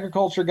 Because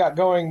agriculture got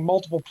going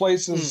multiple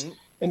places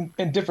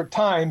in different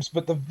times,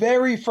 but the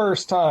very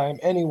first time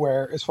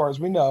anywhere, as far as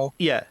we know,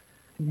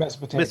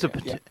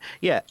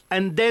 Mesopotamia.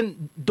 And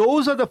then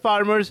those are the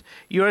farmers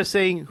you're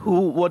saying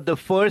what the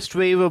first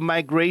wave of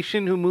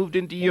migration who moved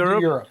into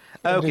Europe?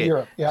 Into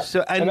Europe,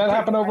 So, and that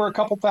happened over a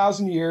couple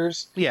thousand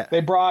years.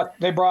 They brought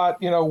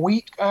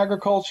wheat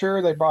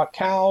agriculture, they brought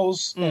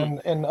cows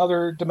and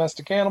other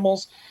domestic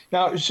animals.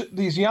 Now,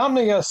 these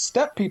Yamnaya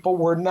steppe people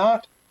were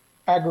not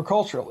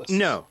agriculturalists.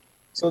 No.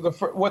 So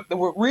what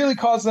really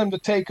caused them to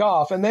take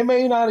off, and they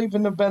may not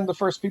even have been the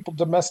first people to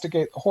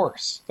domesticate the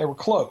horse. They were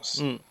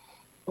close.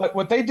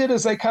 what they did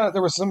is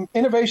there was some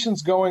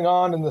innovations going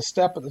on in the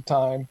steppe at the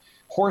time.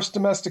 Horse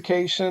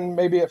domestication,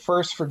 maybe at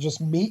first for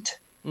just meat.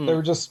 They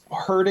were just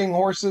herding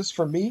horses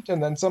for meat,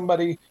 and then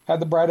somebody had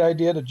the bright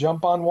idea to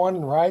jump on one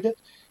and ride it.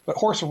 But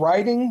horse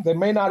riding, they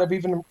may not have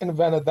even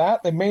invented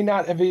that. They may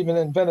not have even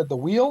invented the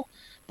wheel.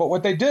 But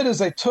what they did is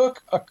they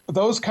took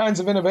those kinds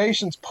of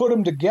innovations, put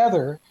them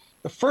together.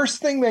 The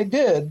first thing they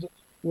did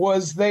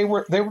was they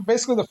were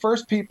basically the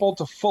first people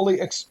to fully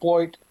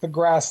exploit the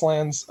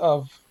grasslands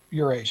of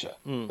Eurasia,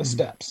 the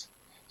steppes.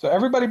 So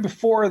everybody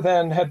before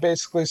then had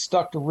basically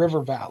stuck to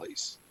river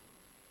valleys,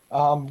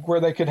 where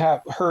they could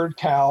herd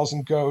cows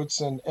and goats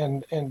and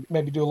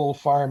maybe do a little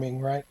farming,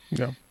 right?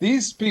 Yeah.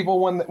 These people,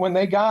 when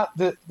they got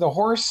the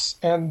horse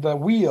and the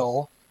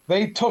wheel,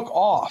 they took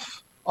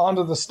off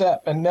onto the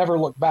steppe and never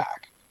looked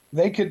back.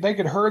 They could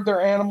herd their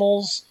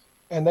animals,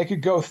 and they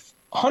could go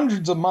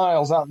hundreds of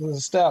miles out into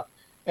the steppe,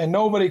 and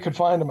nobody could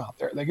find them out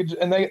there. They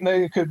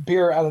could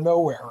appear out of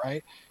nowhere,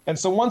 right? And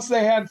so once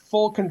they had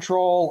full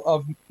control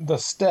of the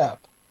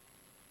steppe,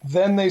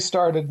 then they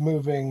started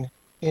moving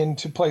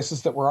into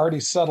places that were already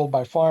settled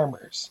by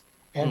farmers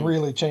and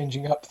really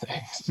changing up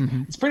things.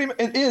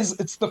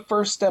 It's the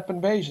first steppe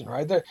invasion,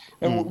 right there.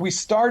 And we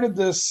started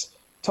this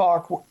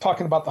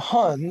talking about the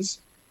Huns,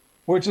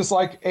 which is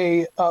like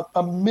a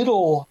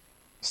middle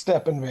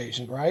steppe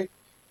invasion, right?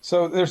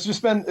 So there's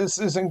just been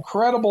this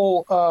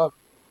incredible,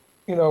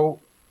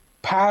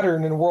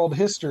 pattern in world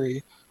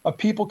history of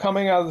people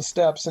coming out of the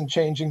steppes and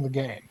changing the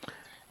game.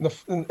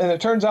 And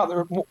it turns out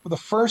that the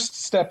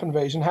first steppe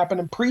invasion happened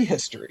in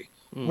prehistory,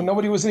 when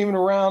nobody was even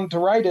around to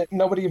write it, and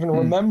nobody even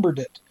remembered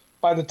it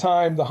by the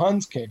time the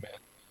Huns came in,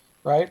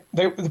 right?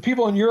 The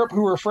people in Europe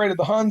who were afraid of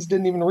the Huns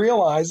didn't even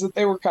realize that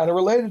they were kind of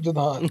related to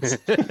the Huns.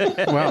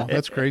 Wow,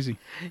 that's crazy.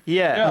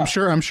 Yeah.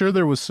 I'm sure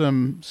there was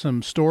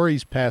some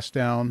stories passed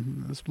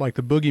down, it's like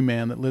the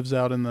boogeyman that lives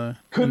out in the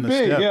Could in the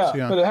be, steppes.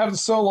 yeah. But it happened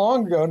so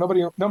long ago,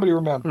 nobody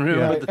remembered.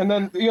 Right? And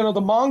then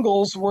the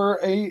Mongols were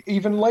a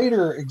even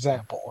later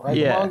example, right?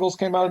 Yeah. The Mongols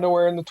came out of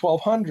nowhere in the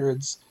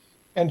 1200s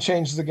and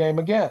changed the game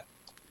again.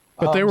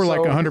 But they were like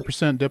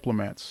 100%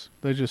 diplomats.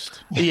 They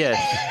just Yes.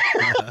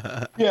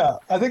 Yeah,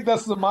 I think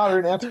that's the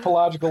modern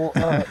anthropological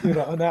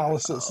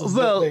analysis. Is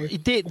Well,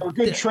 that they were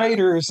good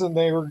traders, and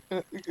they were.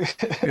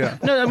 yeah.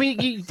 No, I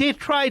mean they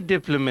tried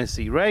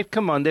diplomacy, right?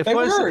 Come on, they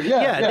were,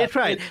 yeah. they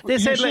tried. They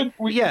said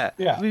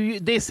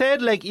they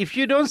said if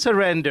you don't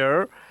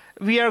surrender,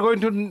 we are going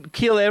to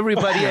kill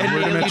everybody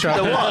and nail you to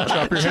the wall.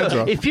 Chop your heads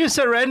off. If you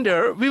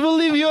surrender, we will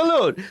leave you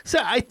alone. So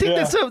I think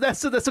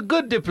that's a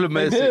good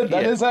diplomacy. They did.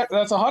 That's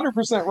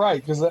 100%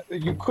 right, because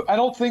I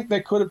don't think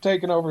they could have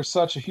taken over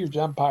such a huge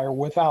empire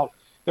without.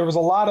 There was a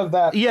lot of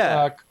that.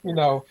 Yeah.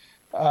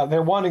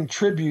 They're wanting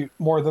tribute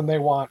more than they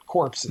want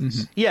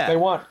corpses. Yeah. They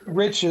want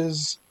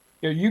riches.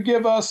 You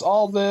give us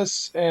all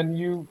this, and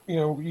you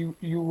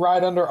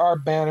ride under our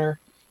banner.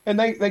 And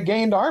they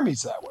gained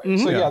armies that way.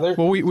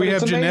 So we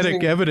have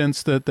genetic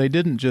evidence that they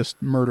didn't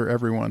just murder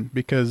everyone,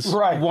 because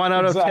 1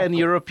 out of 10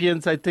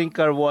 Europeans, I think,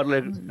 are what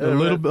like a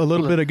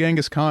little bit of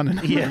Genghis Khan in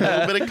A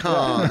little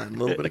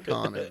bit of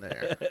Khan in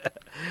there.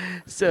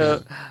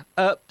 So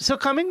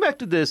coming back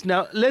to this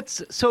now,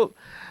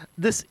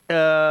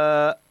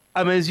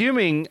 I'm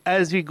assuming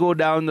as we go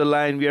down the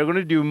line, we are going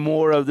to do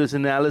more of this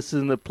analysis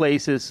in the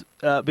places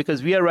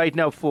because we are right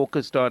now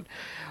focused on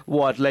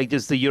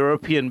just the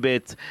European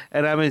bits,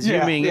 and I'm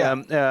assuming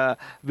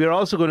we're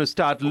also going to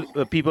start.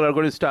 People are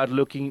going to start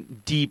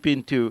looking deep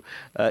into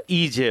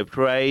Egypt,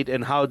 right,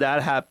 and how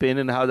that happened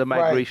and how the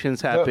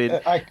migrations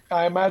happened.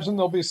 I imagine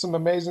there'll be some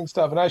amazing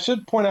stuff, and I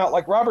should point out,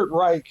 like Robert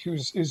Reich,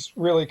 who's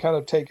really kind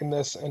of taken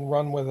this and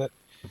run with it,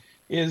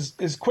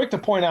 is quick to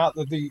point out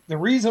that the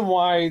reason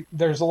why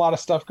there's a lot of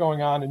stuff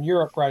going on in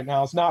Europe right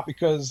now is not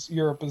because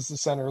Europe is the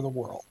center of the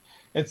world.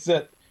 It's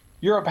that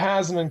Europe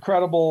has an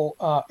incredible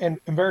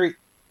and very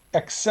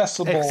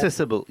accessible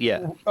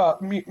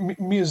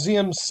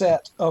museum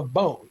set of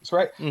bones,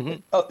 right?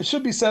 It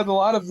should be said, a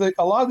lot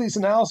of these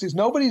analyses,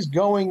 nobody's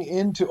going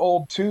into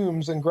old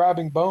tombs and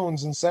grabbing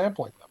bones and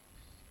sampling them.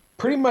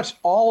 Pretty much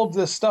all of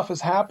this stuff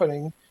is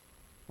happening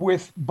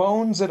with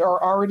bones that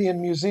are already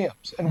in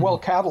museums and well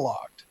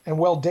cataloged and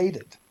well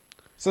dated.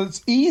 So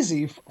it's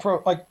easy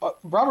for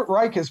Robert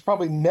Reich has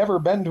probably never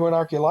been to an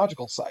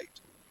archaeological site.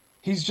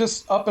 He's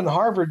just up in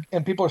Harvard,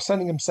 and people are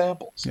sending him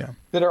samples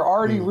that are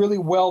already really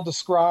well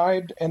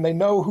described, and they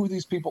know who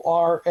these people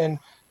are, and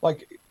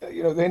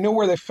they know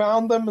where they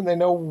found them, and they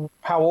know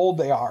how old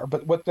they are.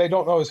 But what they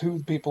don't know is who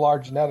the people are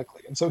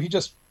genetically, and so he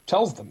just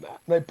tells them that,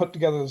 and they put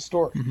together the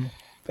story.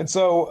 And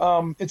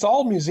so it's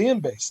all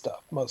museum-based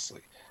stuff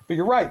mostly. But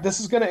you're right, this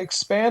is going to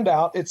expand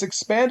out. It's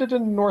expanded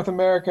into North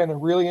America in a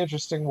really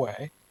interesting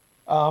way.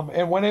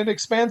 And when it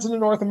expands into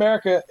North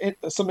America,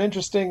 some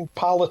interesting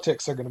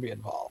politics are going to be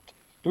involved.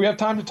 Do we have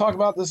time to talk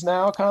about this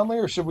now, Conley,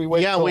 or should we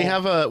wait? Yeah, we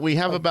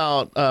have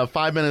about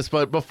 5 minutes.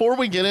 But before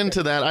we get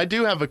into that, I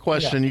do have a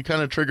question. You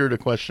kind of triggered a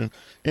question.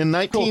 In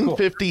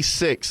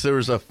 1956, there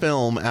was a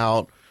film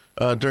out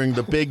during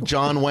the big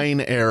John Wayne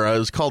era. It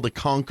was called The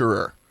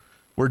Conqueror.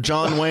 where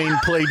John Wayne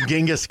played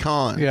Genghis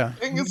Khan. Yeah.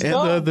 Genghis And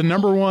Khan. the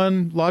number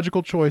one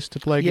logical choice to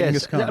play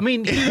Genghis Yes, Khan. I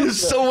mean,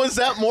 So was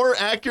that more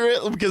accurate?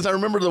 Because I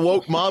remember the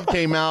woke mob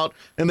came out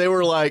and they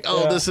were like,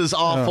 "Oh, Yeah. this is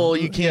awful.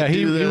 You yeah, can't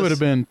he, do this." he would have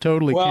been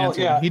totally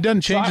canceled. He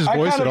doesn't change his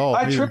voice at all.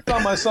 I either. tripped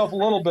on myself a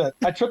little bit.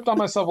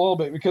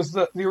 Because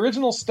the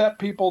original steppe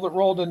people that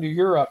rolled into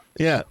Europe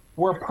Yeah.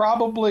 were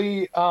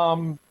probably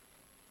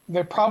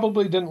they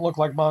probably didn't look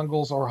like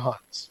Mongols or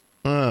Huns.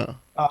 So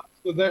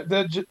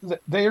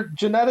their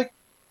genetic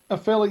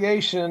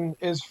affiliation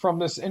is from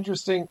this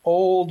interesting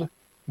old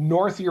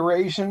North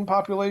Eurasian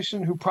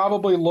population who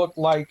probably looked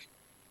like,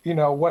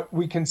 what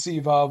we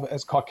conceive of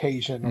as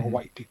Caucasian or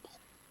white people,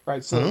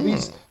 right? So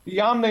the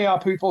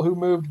Yamnaya people who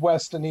moved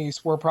west and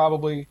east were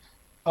probably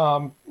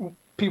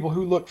people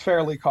who looked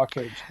fairly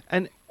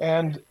Caucasian.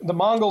 And the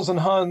Mongols and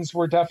Huns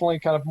were definitely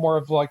kind of more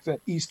of like the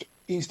East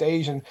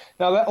Asian.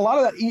 Now, a lot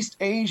of that East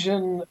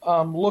Asian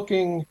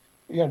looking,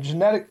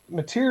 genetic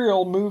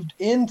material moved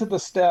into the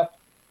steppe,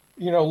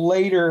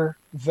 later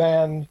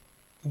than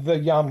the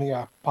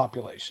Yamnaya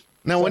population.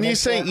 Now, Does when that you make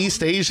say sense?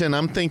 East Asian,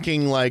 I'm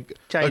thinking like a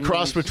Chinese.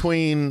 cross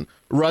between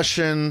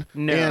Russian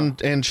No.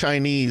 and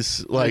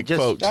Chinese like Just-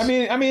 folks. I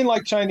mean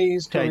like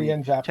Chinese,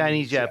 Korean, Japanese.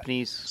 Chinese, yeah.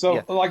 Japanese. So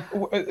yeah.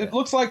 it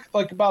looks like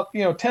about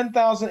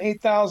 10,000,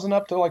 8,000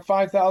 up to like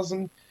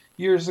 5,000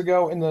 years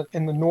ago in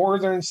the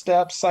northern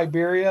steppes,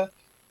 Siberia,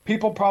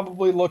 people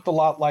probably looked a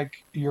lot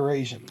like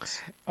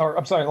Eurasians, or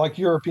I'm sorry, like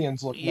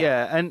Europeans looked. now.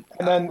 Yeah,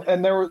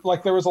 and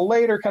There was a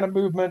later kind of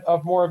movement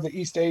of more of the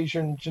East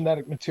Asian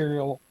genetic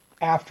material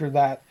after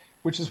that,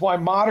 which is why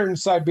modern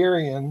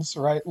Siberians,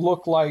 right,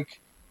 look like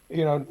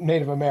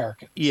Native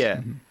Americans.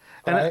 yeah,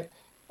 and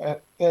Right.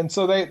 And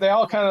so they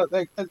all kind of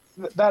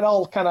that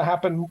all kind of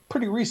happened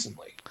pretty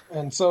recently.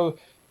 And so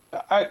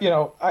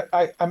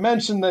I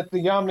mentioned that the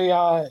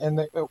Yamnaya and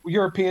the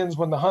Europeans,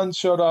 when the Huns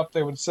showed up,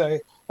 they would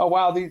say, "Oh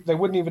wow," they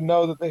wouldn't even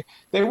know that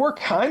they were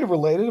kind of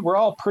related. We're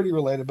all pretty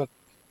related, but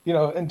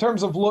in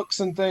terms of looks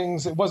and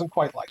things, it wasn't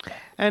quite like that.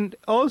 and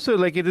also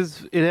like it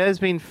has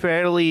been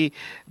fairly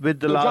with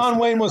the So last. John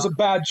Wayne was a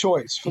bad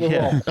choice for the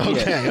Yeah. role.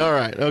 Okay, all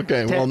right,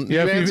 okay. Well, you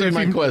answered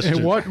my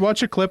question.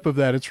 Watch a clip of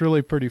that. It's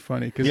really pretty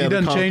funny because Yeah, he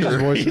the doesn't change his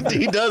conqueror. voice.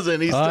 He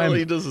doesn't. He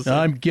does the same.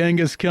 I'm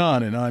Genghis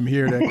Khan, and I'm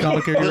here to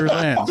conquer your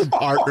lands.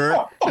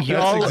 partner.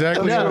 Y'all,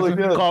 exactly That's really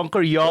good.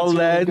 conquer y'all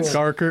That's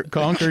really lands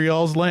Conquer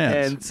y'all's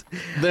lands.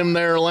 and Them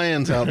there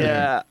lands out there.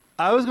 yeah.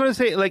 I was going to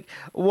say, like,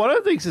 one of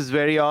the things is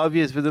very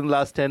obvious within the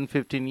last 10,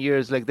 15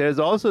 years. Like, there's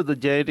also the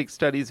genetic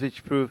studies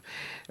which prove,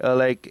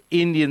 like,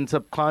 Indian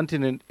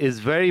subcontinent is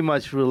very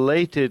much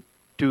related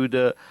to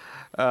the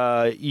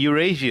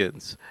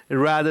Eurasians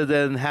rather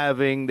than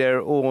having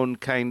their own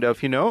kind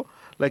of,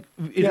 like,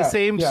 it's the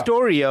same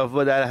story of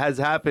what that has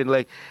happened.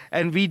 Like,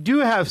 and we do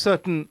have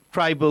certain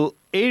tribal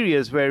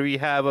areas where we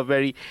have a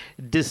very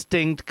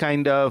distinct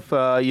kind of,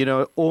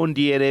 own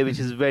DNA, which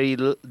is very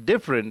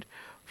different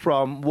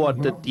from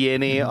what the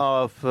DNA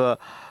of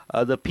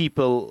the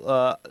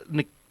people,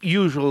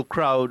 usual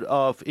crowd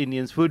of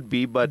Indians would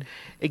be. But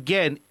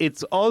again,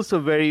 it's also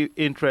very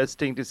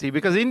interesting to see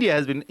because India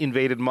has been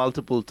invaded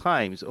multiple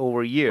times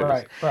over years.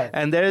 Right.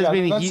 And there has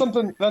been...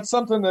 That's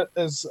something that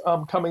is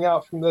coming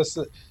out from this.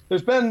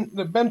 There's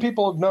been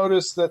people have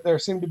noticed that there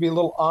seem to be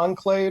little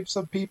enclaves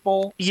of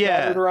people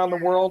scattered around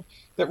the world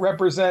that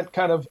represent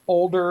kind of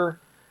older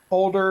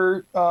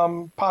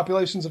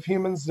populations of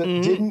humans that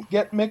didn't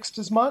get mixed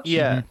as much.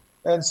 Yeah.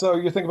 And so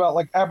you think about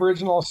like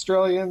Aboriginal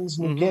Australians,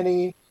 New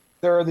Guinea,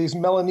 there are these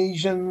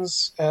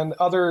Melanesians and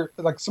other,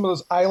 like some of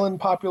those island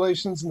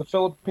populations in the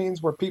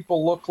Philippines where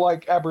people look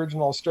like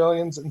Aboriginal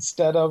Australians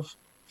instead of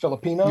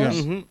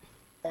Filipinos. Yes.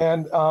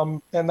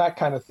 And that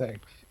kind of thing.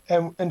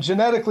 And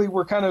genetically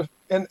we're kind of,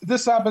 and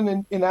this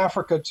happened in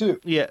Africa too.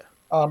 Yeah.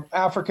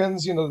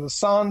 Africans, the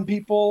San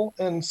people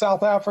in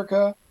South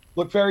Africa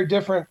look very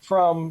different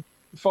from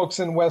folks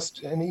in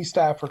West and East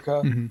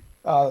Africa.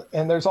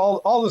 And there's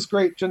all this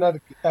great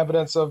genetic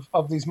evidence of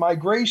these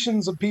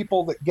migrations of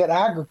people that get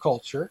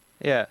agriculture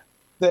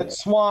that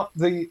swamp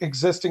the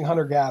existing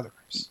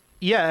hunter-gatherers.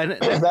 Yeah. And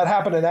That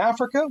happened in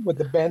Africa with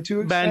the Bantu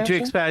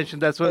expansion,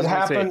 that's what It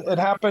I was going happened. to say. It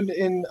happened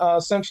in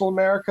Central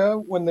America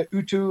when the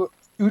Uto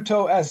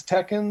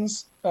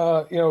Aztecans,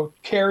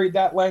 carried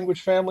that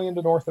language family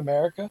into North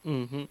America.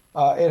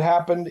 It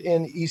happened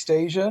in East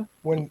Asia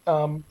when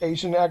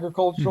Asian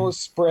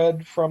agriculturalists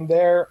spread from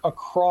there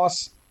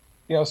across,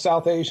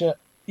 South Asia,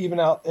 even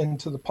out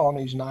into the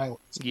Polynesian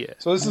islands. Yeah.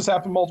 So this has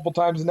happened multiple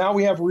times. And now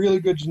we have really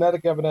good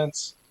genetic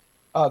evidence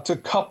to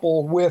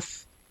couple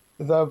with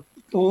the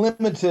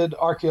limited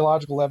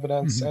archaeological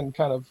evidence and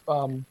kind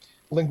of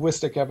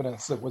linguistic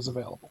evidence that was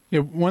available. Yeah,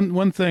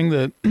 one thing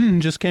that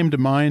just came to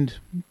mind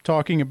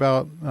talking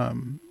about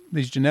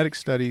these genetic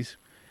studies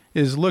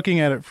is looking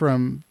at it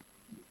from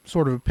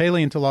sort of a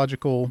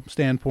paleontological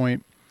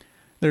standpoint.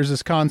 There's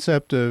this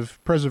concept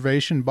of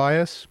preservation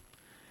bias.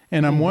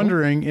 And I'm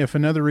wondering if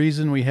another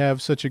reason we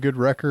have such a good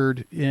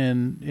record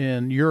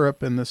in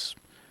Europe and this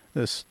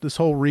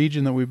whole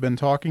region that we've been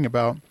talking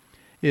about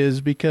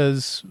is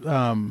because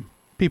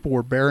people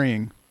were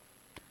burying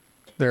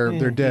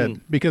they're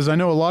dead, because I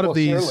know a lot of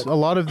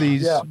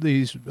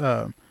these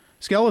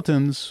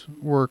skeletons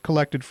were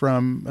collected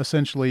from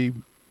essentially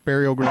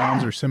burial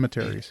grounds or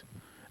cemeteries,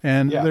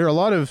 and there are a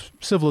lot of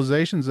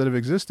civilizations that have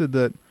existed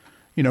that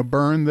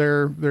burned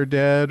their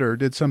dead or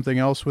did something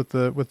else with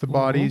the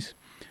bodies.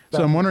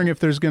 So I'm wondering if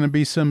there's going to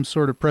be some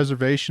sort of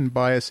preservation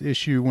bias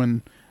issue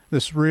when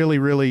this really,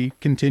 really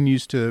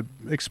continues to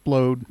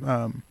explode,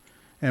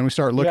 and we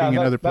start looking in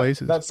other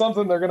places. That's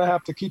something they're going to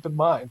have to keep in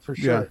mind for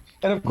sure. Yeah.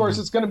 And of course,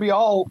 it's going to be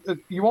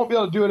you won't be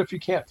able to do it if you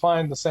can't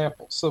find the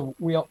samples. So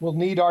we'll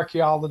need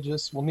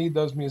archaeologists. We'll need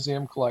those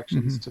museum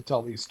collections to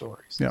tell these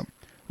stories. Yeah.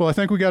 Well, I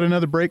think we got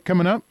another break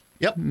coming up.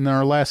 Yep. In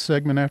our last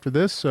segment after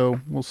this, so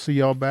we'll see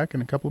y'all back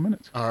in a couple of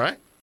minutes. All right.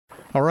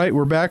 All right,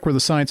 we're back. We're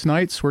the Science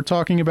Knights. We're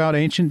talking about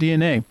ancient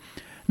DNA.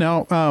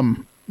 Now,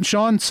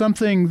 Sean,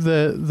 something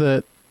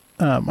that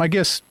I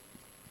guess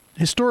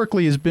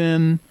historically has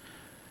been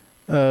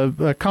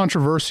a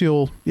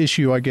controversial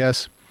issue, I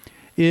guess,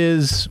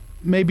 is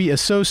maybe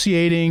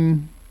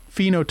associating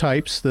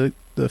phenotypes,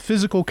 the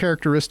physical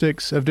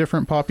characteristics of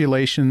different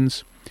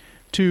populations,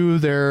 to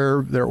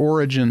their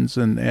origins,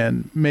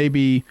 and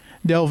maybe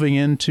delving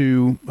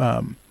into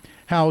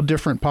how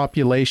different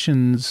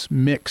populations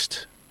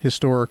mixed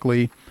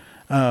historically,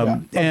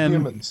 and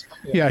humans.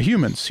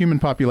 Human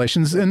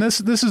populations. And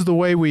this is the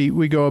way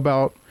we go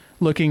about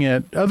looking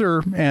at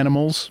other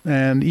animals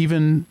and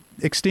even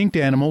extinct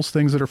animals,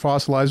 things that are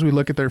fossilized. We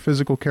look at their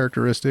physical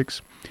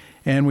characteristics,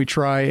 and we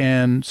try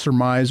and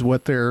surmise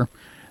what their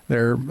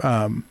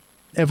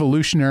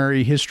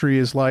evolutionary history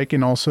is like,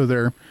 and also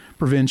their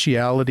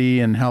provinciality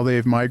and how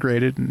they've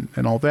migrated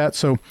and all that.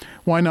 So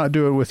why not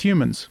do it with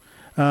humans?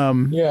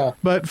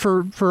 But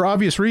for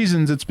obvious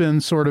reasons, it's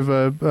been sort of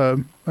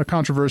a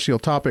controversial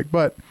topic.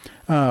 But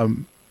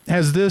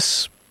has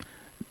this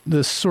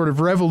sort of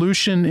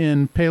revolution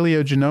in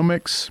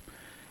paleogenomics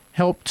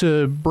helped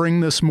to bring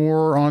this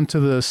more onto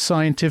the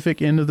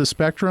scientific end of the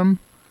spectrum?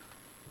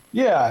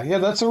 Yeah,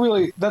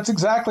 that's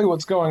exactly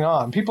what's going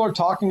on. People are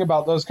talking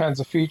about those kinds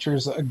of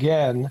features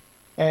again.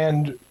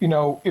 And,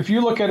 if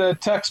you look at a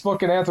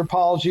textbook in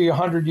anthropology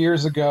 100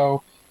 years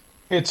ago,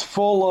 it's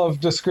full of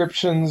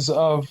descriptions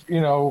of,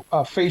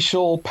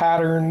 facial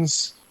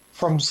patterns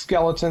from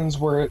skeletons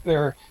where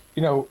they're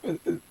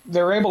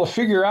able to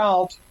figure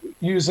out,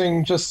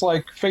 using just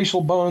like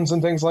facial bones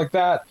and things like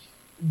that,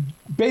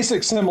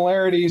 basic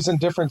similarities and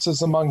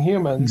differences among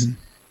humans. Mm-hmm.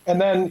 And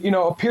then,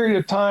 a period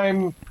of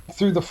time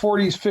through the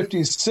 40s,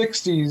 50s,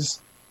 60s,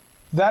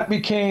 that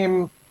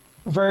became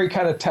very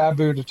kind of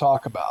taboo to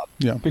talk about.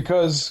 Yeah.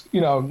 Because,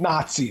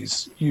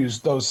 Nazis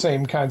used those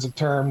same kinds of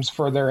terms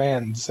for their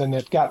ends, and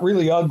it got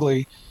really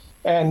ugly.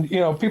 And,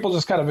 people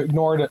just kind of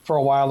ignored it for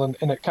a while, and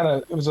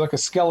it was like a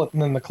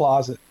skeleton in the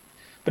closet.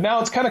 But now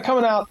it's kind of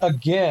coming out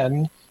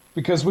again,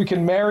 because we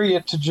can marry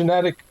it to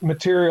genetic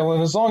material.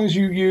 And as long as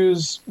you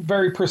use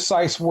very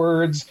precise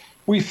words,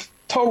 we've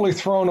totally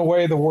thrown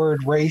away the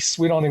word race.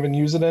 We don't even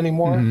use it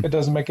anymore. Mm-hmm. It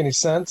doesn't make any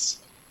sense.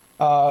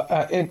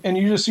 And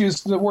you just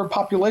use the word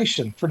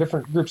population for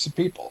different groups of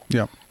people.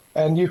 Yeah.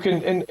 And you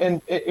can,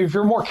 and if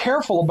you're more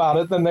careful about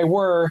it than they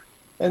were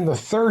in the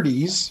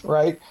 30s,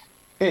 right,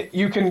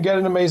 you can get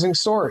an amazing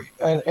story.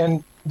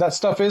 And that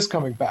stuff is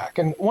coming back.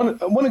 And one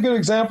good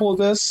example of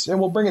this, and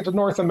we'll bring it to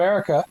North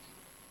America,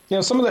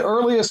 some of the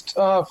earliest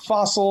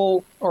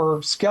fossil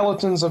or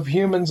skeletons of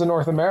humans in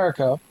North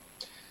America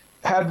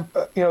had,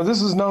 this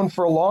is known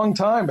for a long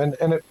time,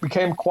 and it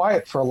became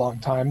quiet for a long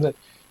time,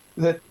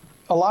 that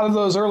a lot of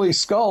those early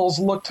skulls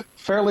looked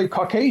fairly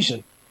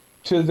Caucasian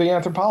to the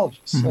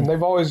anthropologists. Mm-hmm. And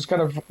they've always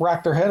kind of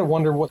racked their head and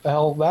wondered what the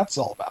hell that's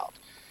all about.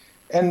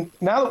 And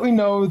now that we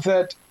know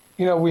that,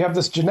 we have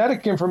this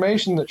genetic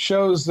information that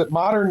shows that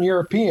modern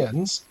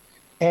Europeans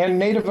and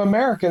Native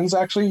Americans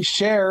actually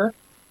share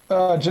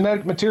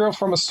genetic material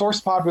from a source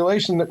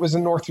population that was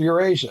in North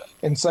Eurasia,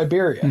 in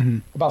Siberia, mm-hmm.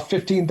 about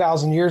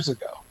 15,000 years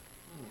ago.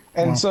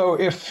 And so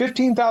if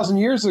 15,000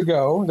 years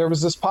ago, there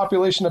was this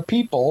population of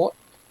people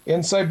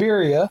in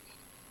Siberia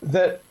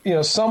that,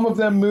 some of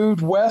them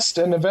moved west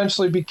and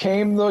eventually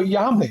became the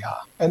Yamnaya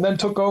and then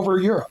took over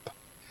Europe.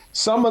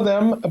 Some of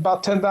them,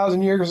 about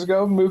 10,000 years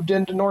ago, moved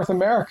into North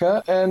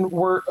America and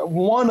were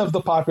one of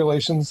the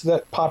populations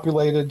that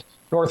populated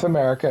North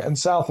America and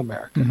South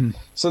America. Mm-hmm.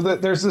 So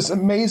that there's this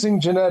amazing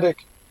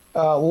genetic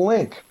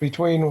link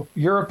between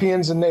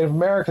Europeans and Native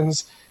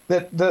Americans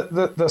that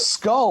the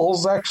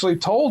skulls actually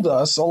told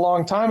us a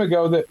long time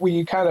ago that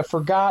we kind of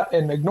forgot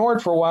and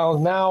ignored for a while.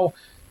 And now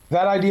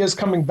that idea is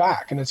coming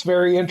back, and it's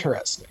very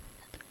interesting.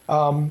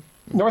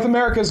 North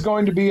America is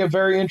going to be a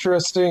very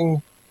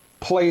interesting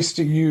place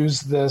to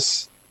use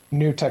this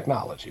new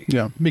technology.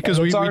 Yeah,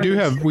 because we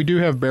do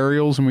have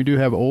burials, and we do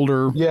have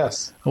older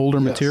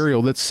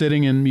material that's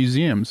sitting in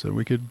museums that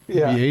we could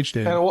be age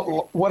dated. And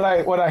what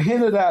I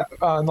hinted at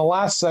in the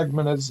last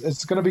segment is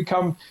it's going to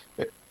become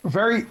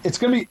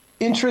be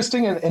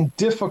interesting and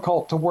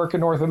difficult to work in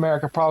North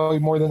America, probably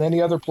more than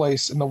any other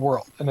place in the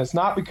world. And it's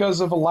not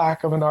because of a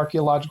lack of an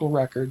archaeological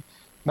record,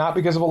 not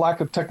because of a lack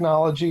of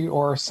technology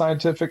or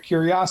scientific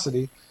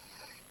curiosity.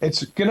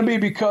 It's going to be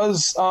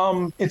because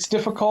it's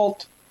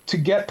difficult to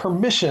get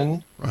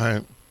permission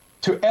Right.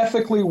 to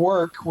ethically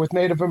work with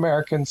Native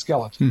American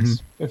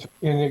skeletons. And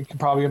you can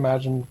probably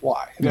imagine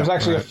why. There's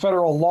actually a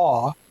federal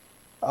law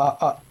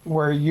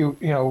where the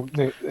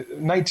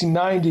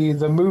 1990,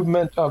 the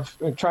movement of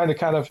trying to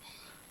kind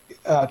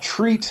of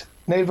treat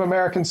Native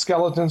American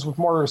skeletons with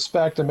more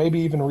respect and maybe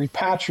even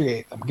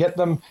repatriate them, get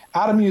them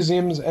out of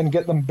museums and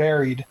get them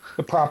buried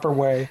the proper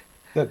way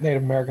that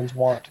Native Americans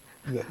want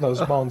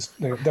those bones,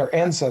 their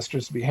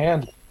ancestors, to be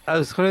handled.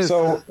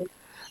 So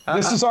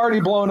this has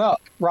already blown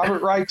up.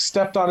 Robert Reich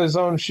stepped on his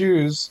own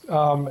shoes.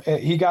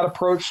 He got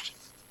approached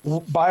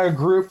by a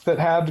group that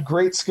had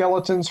great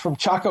skeletons from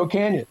Chaco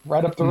Canyon,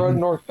 right up the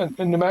road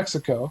in New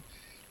Mexico.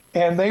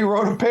 And they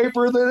wrote a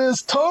paper that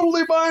is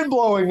totally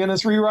mind-blowing, and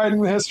it's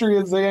rewriting the history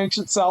of the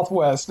ancient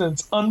Southwest, and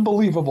it's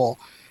unbelievable.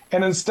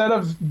 And instead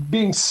of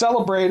being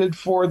celebrated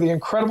for the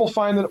incredible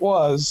find that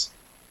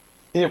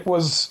it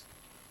was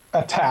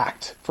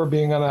attacked for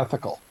being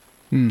unethical.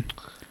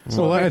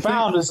 So what I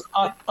found is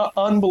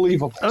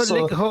unbelievable.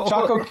 So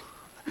Chaco...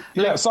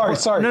 Yeah, sorry.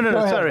 No, Go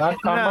ahead. sorry. I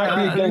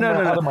might be getting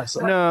ahead of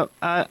myself.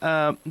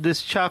 No,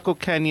 this Chaco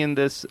Canyon,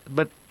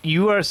 but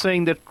you are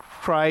saying that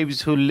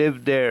tribes who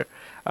live there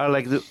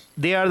are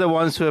they are the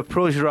ones who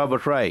approached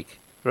Robert Reich,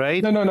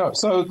 right? No.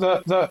 So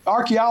the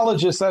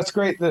archaeologists, that's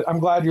great. I'm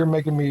glad you're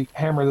making me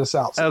hammer this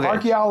out. So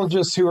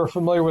archaeologists who are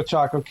familiar with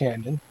Chaco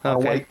Canyon are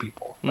white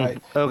people, right?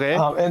 Okay.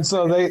 And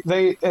so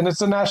they and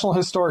it's a National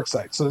Historic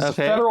Site. So it's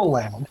federal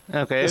land.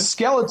 Okay. The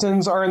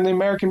skeletons are in the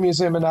American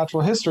Museum of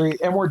Natural History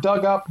and were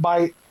dug up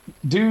by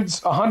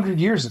dudes 100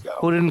 years ago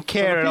who didn't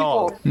care at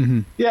all.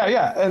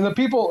 Yeah, and the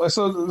people.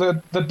 So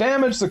the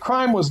damage, the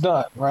crime was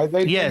done, right?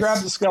 They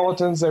grabbed the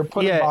skeletons, they were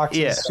put in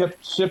boxes,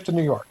 shipped to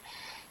New York.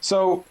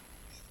 So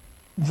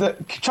the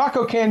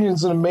Chaco Canyon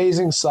is an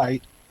amazing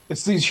site.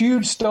 It's these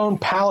huge stone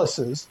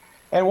palaces,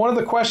 and one of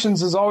the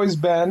questions has always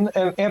been,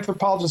 and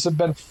anthropologists have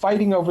been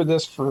fighting over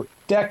this for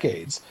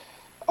decades.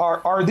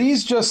 Are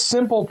these just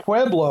simple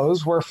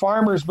pueblos where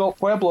farmers built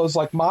pueblos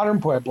like modern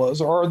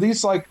pueblos, or are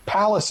these like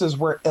palaces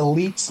where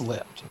elites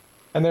lived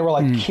and they were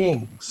like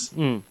kings?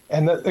 And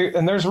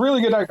there's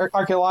really good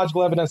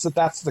archaeological evidence that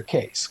that's the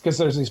case, because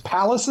there's these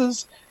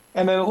palaces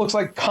and then it looks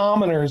like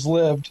commoners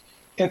lived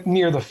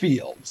near the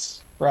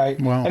fields,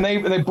 right? Wow. And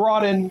they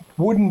brought in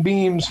wooden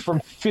beams from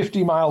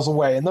 50 miles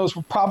away, and those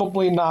were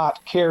probably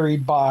not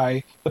carried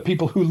by the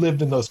people who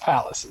lived in those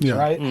palaces,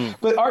 right?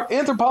 But our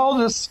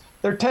anthropologists,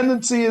 their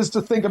tendency is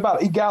to think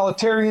about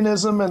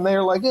egalitarianism, and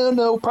they're like,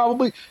 no,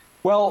 probably.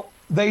 Well,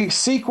 they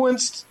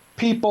sequenced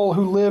people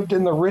who lived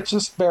in the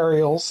richest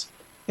burials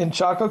in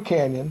Chaco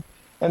Canyon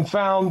and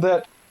found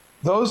that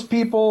those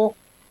people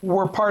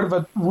were part of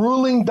a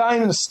ruling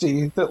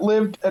dynasty that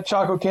lived at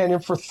Chaco Canyon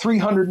for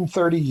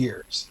 330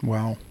 years.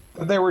 Wow.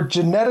 They were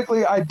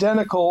genetically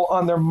identical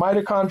on their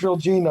mitochondrial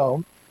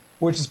genome,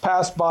 which is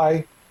passed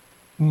by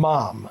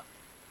mom.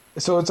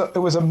 So it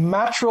was a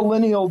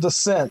matrilineal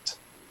descent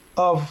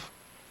of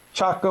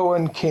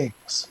Chacoan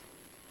kings.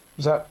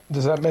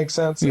 Does that make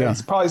sense? Yeah.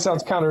 It probably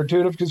sounds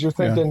counterintuitive because you're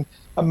thinking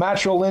a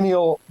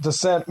matrilineal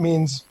descent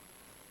means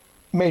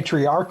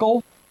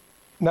matriarchal.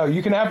 No,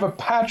 you can have a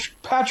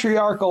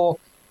patriarchal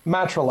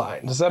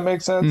matriline. Does that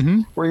make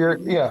sense? Where you're,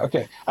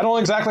 okay. I don't know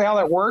exactly how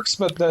that works,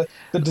 but the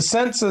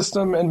descent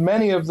system in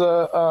many of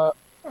the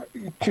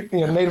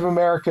Native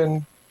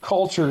American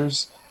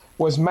cultures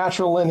was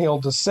matrilineal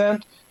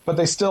descent, but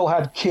they still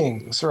had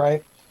kings,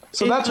 right?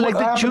 So that's like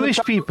what the Jewish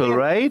people,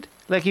 right?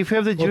 Like if you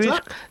have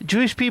the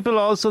Jewish people,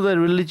 also the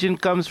religion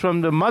comes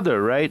from the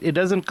mother, right? It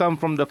doesn't come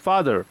from the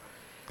father.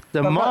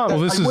 The mom. Well,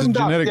 this is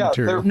genetic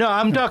material. No,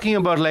 I'm talking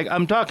about like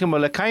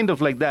kind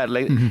of like that.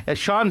 Like as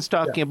Sean's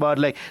talking about,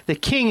 like the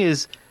king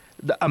is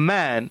a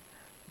man,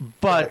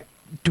 but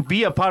to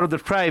be a part of the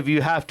tribe,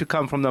 you have to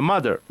come from the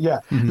mother.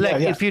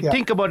 If you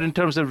think about it in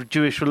terms of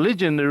Jewish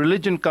religion, the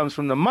religion comes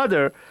from the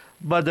mother,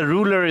 but the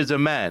ruler is a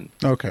man.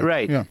 Okay.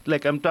 Right. Yeah.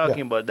 Like I'm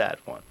talking about that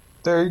one.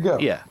 There you go.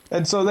 Yeah.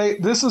 And so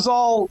this is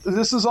all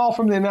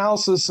from the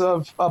analysis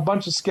of a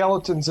bunch of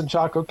skeletons in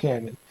Chaco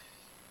Canyon.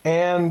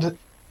 And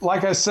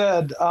like I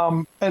said,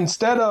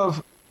 instead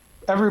of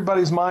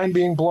everybody's mind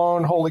being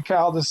blown, holy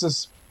cow, this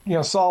is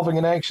solving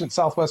an ancient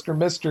Southwestern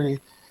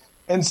mystery,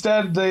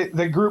 instead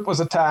the group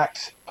was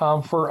attacked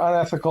for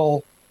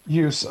unethical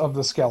use of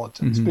the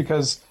skeletons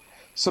because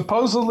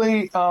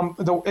supposedly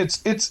it's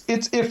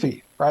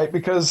iffy, right?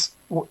 Because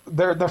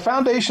their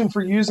foundation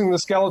for using the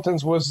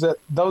skeletons was that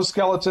those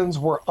skeletons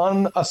were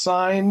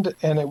unassigned,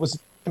 and it was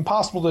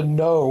impossible to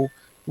know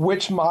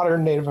which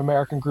modern Native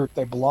American group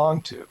they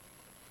belonged to.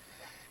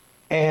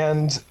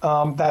 And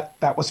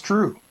that was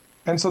true.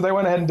 And so they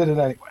went ahead and did it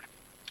anyway.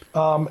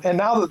 And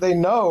now that they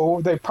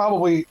know, they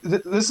probably,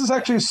 this is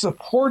actually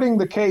supporting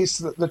the case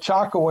that the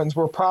Chacoans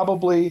were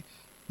probably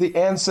the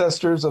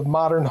ancestors of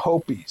modern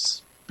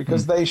Hopis,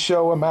 because they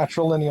show a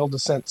matrilineal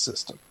descent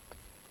system.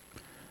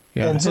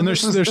 Yeah, and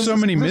there's so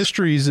many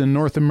mysteries in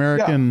North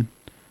American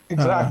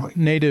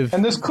native.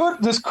 And this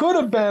could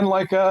have been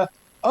like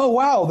oh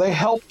wow, they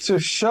helped to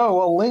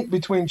show a link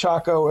between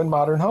Chaco and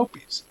modern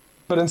Hopis.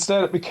 but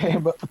instead it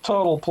became a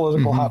total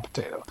political hot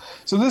potato.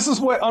 So this is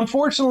what,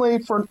 unfortunately,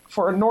 for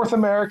North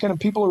American and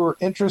people who are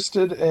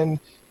interested in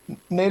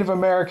Native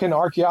American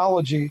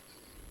archaeology,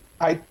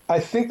 I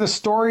think the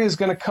story is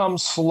going to come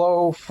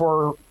slow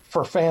for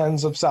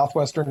fans of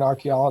Southwestern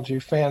archaeology,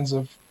 fans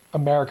of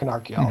American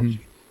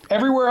archaeology.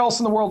 Everywhere else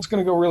in the world is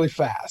going to go really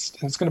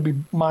fast, and it's going to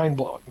be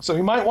mind-blowing. So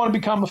you might want to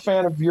become a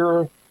fan of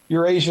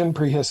Eurasian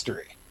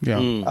prehistory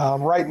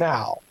right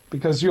now,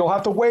 because you'll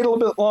have to wait a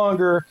little bit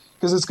longer,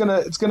 because it's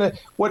gonna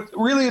what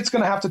really it's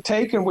going to have to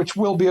take, and which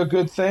will be a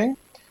good thing,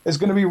 is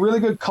going to be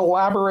really good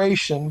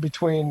collaboration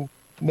between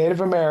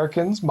Native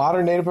Americans,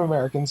 modern Native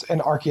Americans,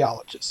 and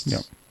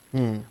archaeologists.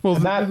 Yeah. Well,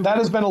 and that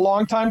has been a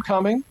long time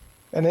coming,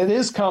 and it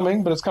is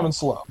coming, but it's coming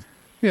slow.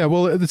 Yeah,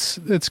 well,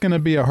 it's going to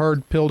be a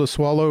hard pill to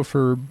swallow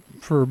for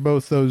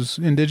both those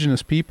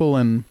indigenous people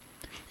and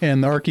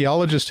the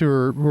archaeologists who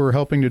are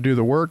helping to do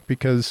the work,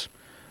 because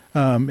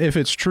if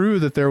it's true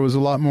that there was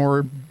a lot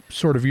more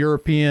sort of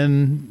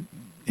European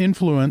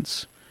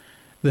influence,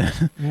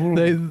 then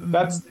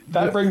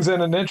that brings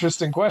in an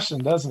interesting question,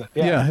 doesn't it?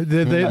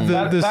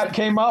 That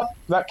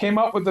came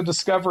up with the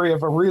discovery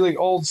of a really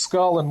old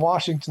skull in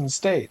Washington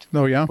State.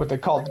 Oh yeah, what they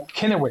called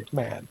Kennewick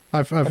Man.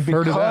 I've heard of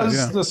that.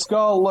 Because the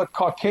skull looked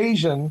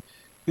Caucasian,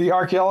 the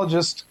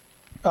archaeologist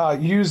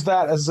used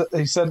that as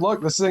he said,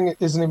 "Look, this thing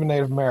isn't even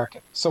Native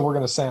American, so we're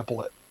going to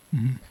sample it,"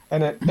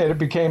 and it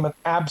became an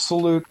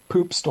absolute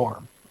poop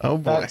storm. Oh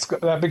boy.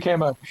 That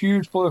became a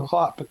huge political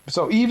plot.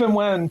 So even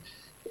when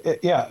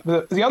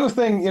the other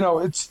thing,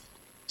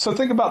 so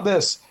think about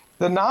this.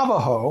 The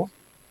Navajo,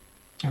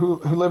 who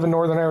live in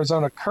northern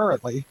Arizona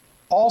currently,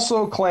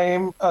 also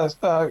claim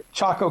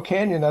Chaco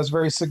Canyon as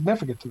very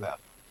significant to them.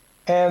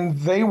 And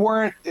they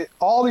weren't,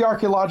 all the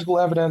archaeological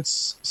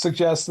evidence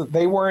suggests that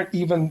they weren't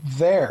even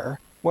there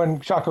when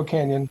Chaco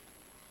Canyon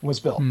was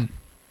built.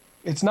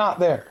 It's not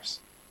theirs.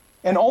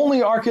 And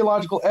only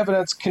archaeological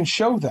evidence can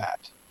show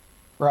that,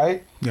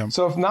 right? Yeah.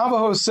 So if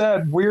Navajo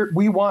said,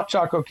 we want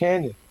Chaco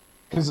Canyon,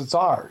 because it's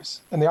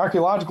ours, and the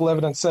archaeological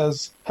evidence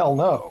says, hell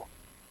no.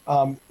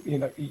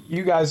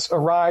 You guys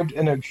arrived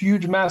in a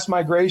huge mass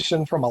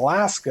migration from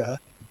Alaska,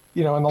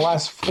 in the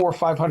last 400 or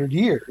 500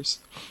 years.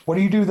 What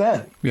do you do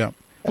then? Yeah.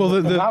 Well,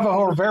 the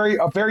Navajo are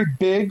a very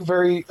big,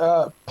 very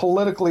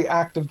politically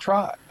active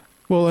tribe.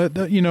 Well,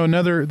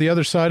 the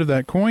other side of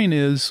that coin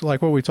is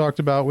like what we talked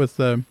about with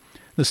the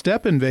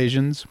steppe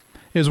invasions.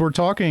 Is we're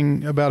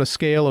talking about a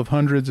scale of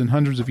hundreds and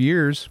hundreds of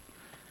years.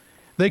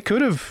 They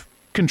could have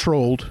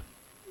controlled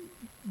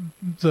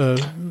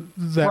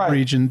that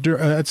region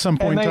at some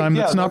point in time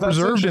that's not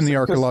preserved in the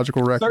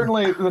archaeological record.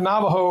 Certainly the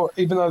Navajo,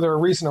 even though they're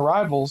recent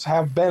arrivals,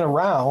 have been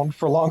around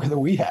for longer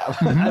than we have.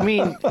 I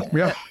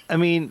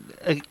mean,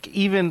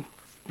 even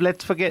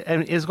let's forget,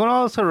 and it's going to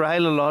also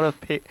rile a lot of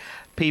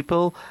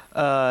people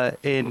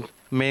in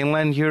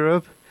mainland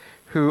Europe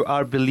who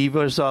are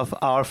believers of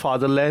our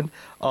fatherland,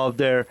 of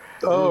their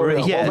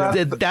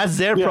that's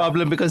their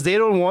problem, because they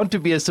don't want to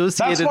be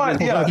associated with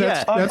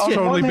that's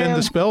totally been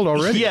dispelled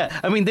already. Yeah,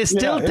 I mean, they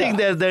still think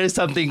that there is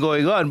something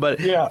going on, but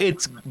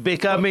it's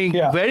becoming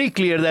very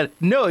clear that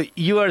no,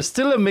 you are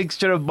still a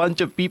mixture of a bunch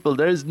of people.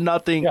 There is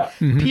nothing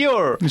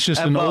pure. It's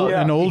just an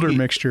older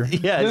mixture.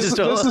 Yeah,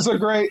 this is a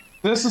great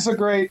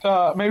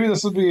maybe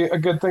this would be a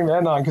good thing to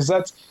end on, because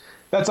that's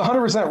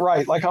 100%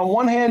 right. Like, on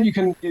one hand,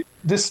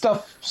 this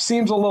stuff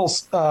seems a little,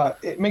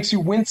 it makes you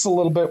wince a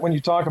little bit when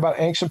you talk about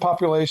ancient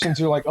populations.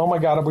 You're like, oh my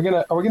God, are we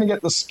gonna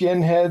get the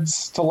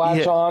skinheads to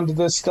latch on to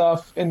this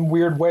stuff in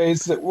weird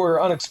ways that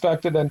were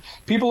unexpected? And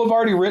people have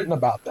already written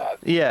about that.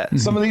 Yeah.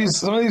 Some of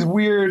these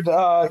weird,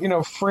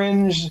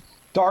 fringe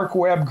dark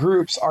web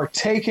groups are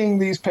taking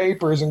these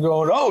papers and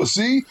going, oh,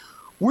 see,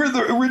 we're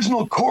the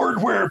original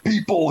cordware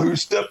people who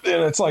stepped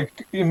in. It's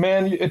like,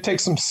 man, it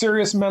takes some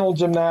serious mental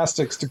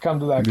gymnastics to come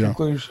to that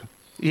conclusion.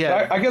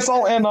 Yeah. I guess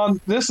I'll end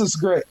on, this is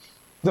great.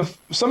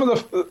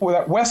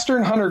 That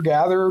Western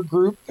hunter-gatherer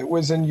group that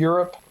was in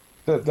Europe,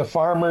 the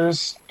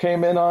farmers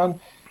came in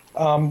on,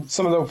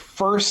 some of the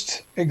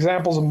first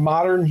examples of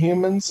modern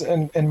humans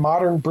in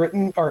modern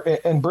Britain, or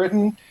in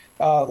Britain,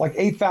 like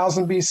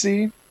 8,000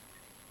 BC,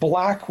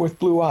 black with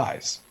blue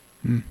eyes.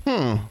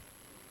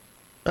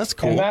 That's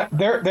cool. And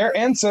that their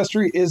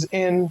ancestry is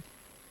in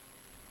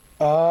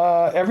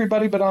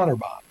everybody but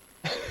Honorbot.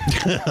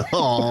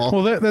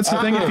 Well, that's the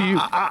thing. If you,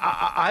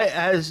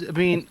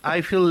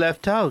 I feel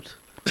left out.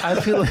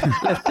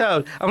 Left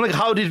out. I'm like,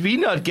 how did we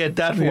not get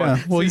that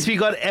one? Well, since we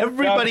got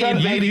everybody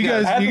invading.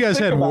 You guys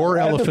had war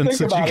elephants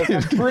that you could.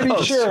 I'm pretty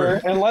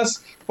sure,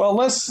 unless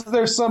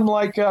there's some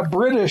like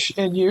British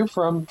in you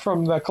from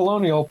the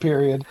colonial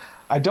period.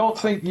 I don't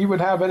think you would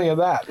have any of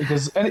that,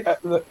 because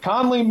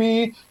Conley,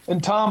 me,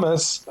 and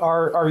Thomas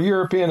are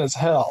European as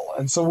hell,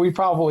 and so we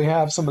probably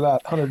have some of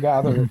that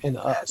hunter-gatherer in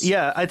us.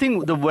 Yeah, I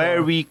think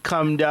where we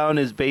come down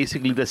is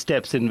basically the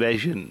steppes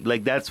invasion.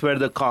 Like, that's where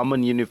the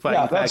common unifying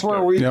factor. That's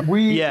where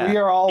we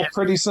are all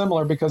pretty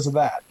similar because of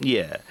that.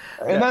 Yeah,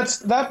 and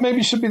that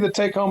maybe should be the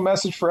take-home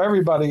message for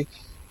everybody.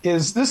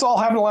 Is this all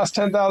happened in the last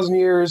 10,000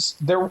 years?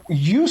 There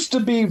used to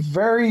be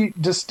very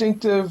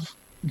distinctive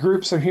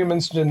groups of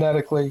humans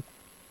genetically.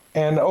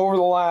 And over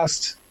the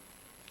last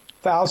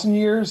 1,000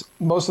 years,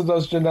 most of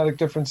those genetic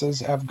differences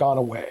have gone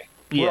away.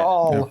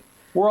 Yeah.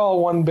 We're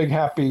all one big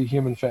happy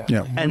human family.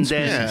 Yeah. And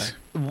then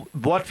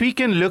what we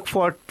can look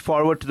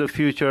forward to the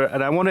future,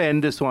 and I want to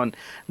end this one,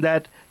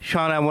 that,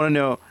 Sean, I want to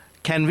know,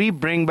 can we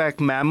bring back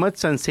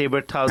mammoths and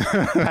saber-toothed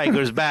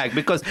tigers back?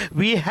 Because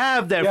we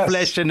have their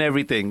flesh and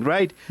everything,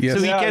 right? Yes.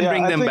 So we can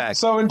bring them back.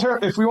 So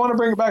if we want to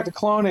bring it back to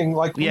cloning,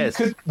 like we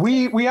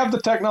have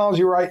the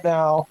technology right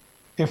now.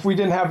 If we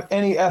didn't have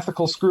any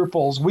ethical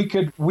scruples, we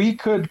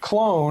could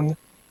clone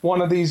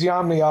one of these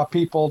Yamnia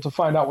people to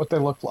find out what they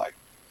look like.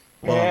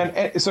 Wow.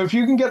 And so if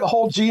you can get the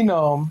whole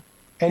genome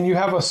and you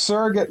have a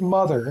surrogate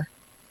mother,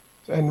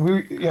 and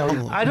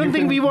I don't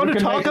think we want to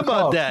talk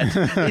about that.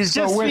 It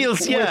just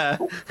feels,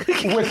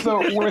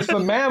 with the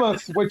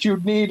mammoth, what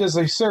you'd need is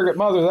a surrogate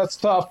mother. That's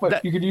tough,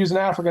 but you could use an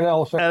African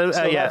elephant,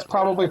 so that's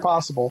probably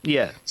possible.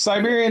 Yeah,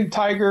 Siberian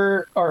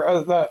tiger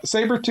or the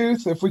saber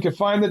tooth. If we could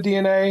find the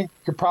DNA,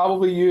 could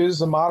probably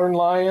use a modern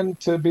lion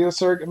to be the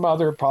surrogate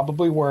mother. It'd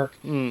probably work.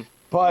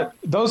 But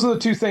those are the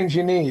two things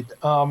you need,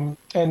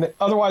 and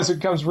otherwise it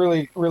becomes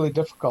really, really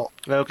difficult.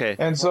 Okay.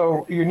 And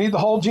so you need the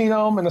whole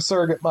genome and a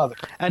surrogate mother.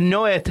 And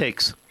no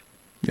ethics.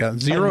 Yeah,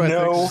 zero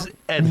ethics.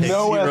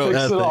 No ethics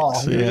at all.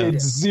 Yeah. You need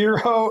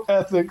zero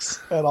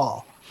ethics at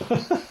all.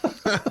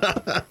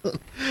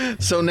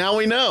 So now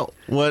we know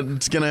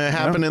what's going to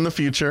happen in the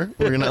future.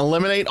 We're going to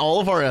eliminate all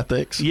of our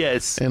ethics.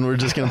 Yes. And we're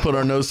just going to put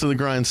our nose to the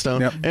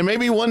grindstone. Yep. And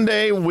maybe one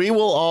day we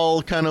will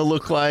all kind of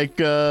look like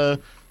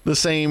the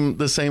same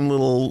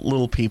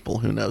little people.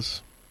 Who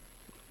knows?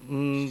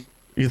 You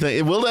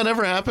think will that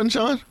ever happen,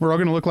 Sean? We're all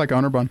going to look like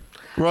Honorbun.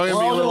 We're all We're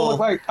all going to look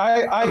like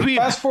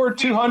fast forward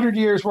 200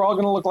 years. We're all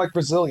going to look like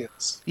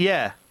Brazilians.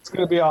 Yeah. It's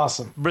going to be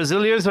awesome.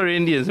 Brazilians or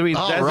Indians? I mean,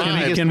 All that's right. the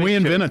biggest Can we mixture.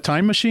 invent a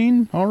time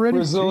machine already?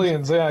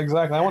 Brazilians, yeah,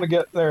 exactly. I want to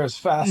get there as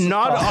fast as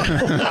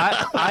possible.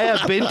 I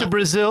have been to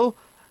Brazil.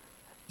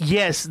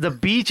 Yes, the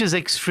beach is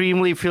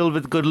extremely filled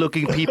with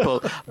good-looking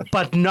people,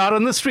 but not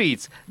on the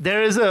streets.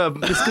 There is a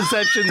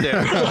misconception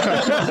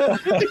there.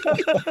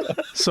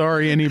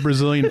 Sorry, any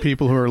Brazilian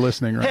people who are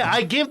listening right Hey, now.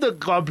 I give the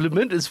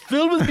compliment. It's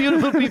filled with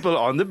beautiful people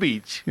on the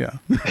beach. Yeah.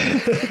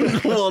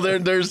 Well,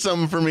 there's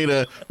something for me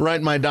to write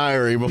in my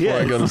diary before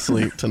I go to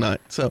sleep tonight.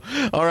 So,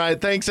 all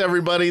right. Thanks,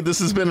 everybody. This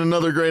has been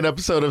another great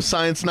episode of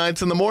Science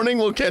Nights in the Morning.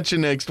 We'll catch you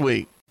next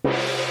week.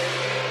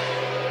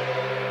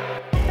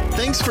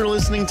 Thanks for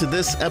listening to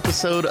this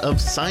episode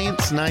of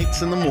Science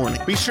Nights in the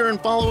Morning. Be sure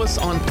and follow us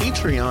on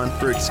Patreon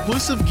for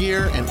exclusive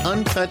gear and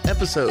uncut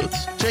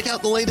episodes. Check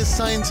out the latest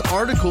science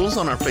articles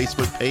on our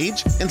Facebook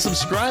page and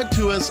subscribe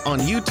to us on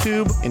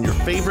YouTube and your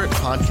favorite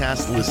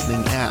podcast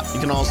listening app.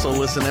 You can also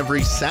listen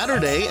every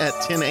Saturday at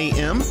 10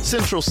 a.m.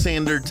 Central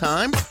Standard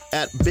Time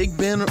at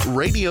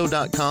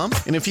BigBenRadio.com.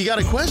 And if you got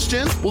a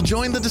question, we'll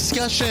join the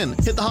discussion.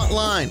 Hit the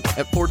hotline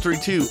at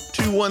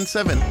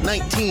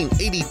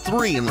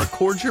 432-217-1983 and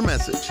record your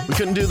message. We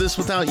couldn't do this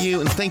without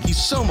you, and thank you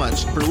so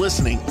much for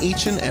listening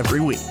each and every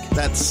week.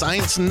 That's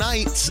Science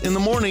Nights in the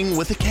Morning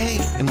with a K,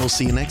 and we'll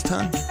see you next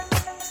time.